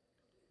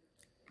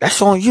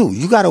 That's on you.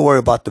 You got to worry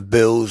about the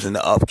bills and the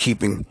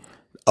upkeeping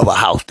of a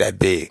house that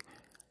big.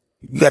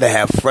 You got to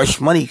have fresh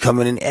money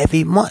coming in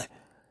every month.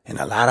 And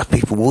a lot of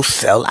people will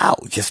sell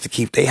out just to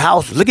keep their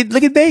house. Look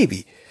at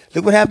Baby.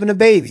 Look what happened to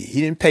Baby.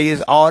 He didn't pay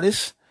his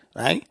artists,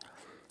 right?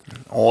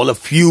 All the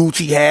feuds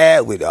he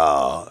had with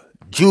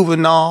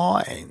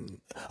Juvenile and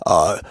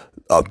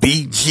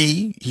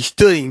BG. He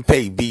still didn't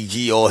pay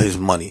BG all his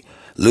money.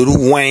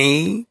 Lil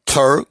Wayne,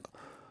 Turk,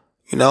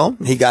 you know,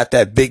 he got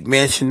that big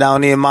mansion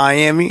down there in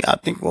Miami. I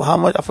think, well, how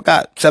much? I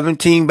forgot.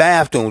 17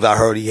 bathrooms I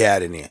heard he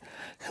had in there.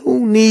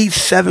 Who needs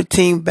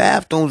 17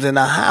 bathrooms in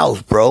a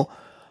house, bro?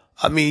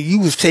 I mean, you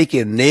was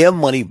taking their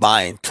money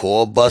buying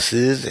tour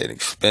buses and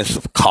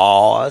expensive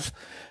cars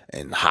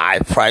and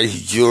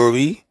high-priced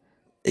jewelry.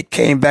 It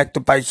came back to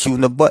bite you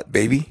in the butt,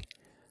 baby.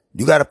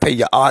 You got to pay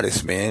your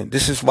artists, man.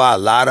 This is why a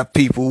lot of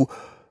people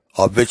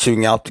are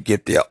venturing out to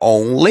get their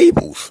own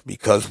labels,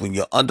 because when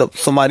you're under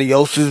somebody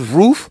else's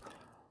roof,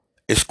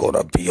 it's going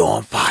to be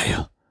on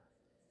fire.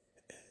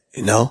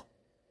 You know,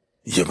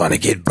 you're going to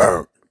get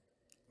burnt.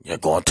 You're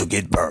going to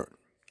get burnt,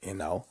 you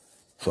know.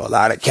 So a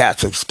lot of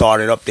cats have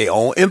started up their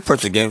own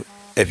efforts again.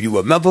 If you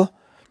remember,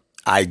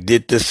 I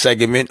did this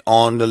segment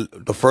on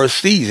the first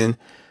season.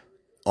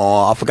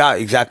 I forgot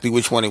exactly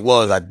which one it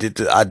was. I did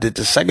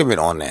the segment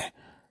on that.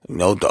 You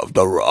know,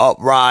 the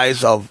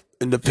uprise of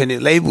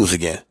independent labels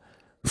again.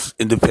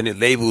 Independent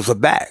labels are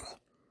back.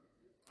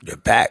 They're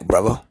back,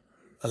 brother.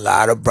 A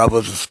lot of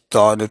brothers are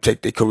starting to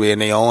take their career in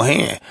their own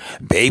hand.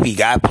 Baby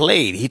got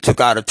played. He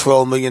took out a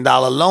 $12 million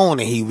loan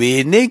and he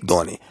reneged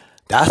on it.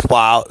 That's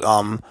why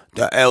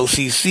the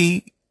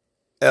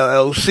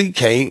LLC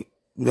came,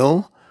 you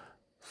know,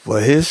 for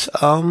his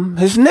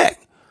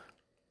neck.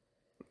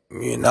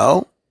 You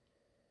know,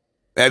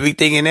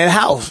 everything in that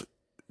house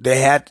they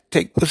had to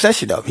take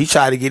possession of. He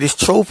tried to get his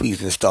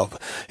trophies and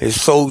stuff, his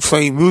Soul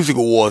Train Music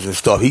Awards and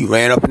stuff. He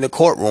ran up in the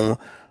courtroom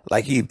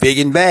like he's big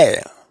and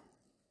bad.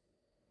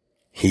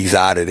 He's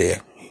out of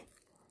there.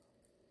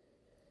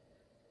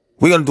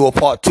 We're going to do a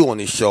part 2 on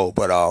this show,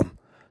 but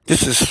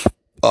this is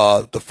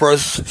the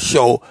first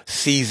show,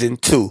 season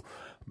 2,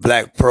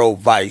 Black Pearl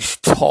Vice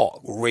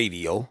Talk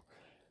Radio.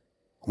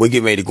 We're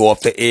getting ready to go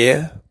off the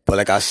air, but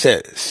like I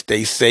said,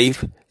 stay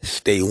safe,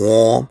 stay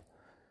warm,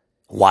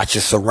 watch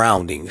your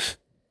surroundings,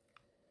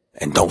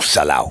 and don't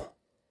sell out.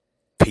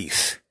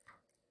 Peace.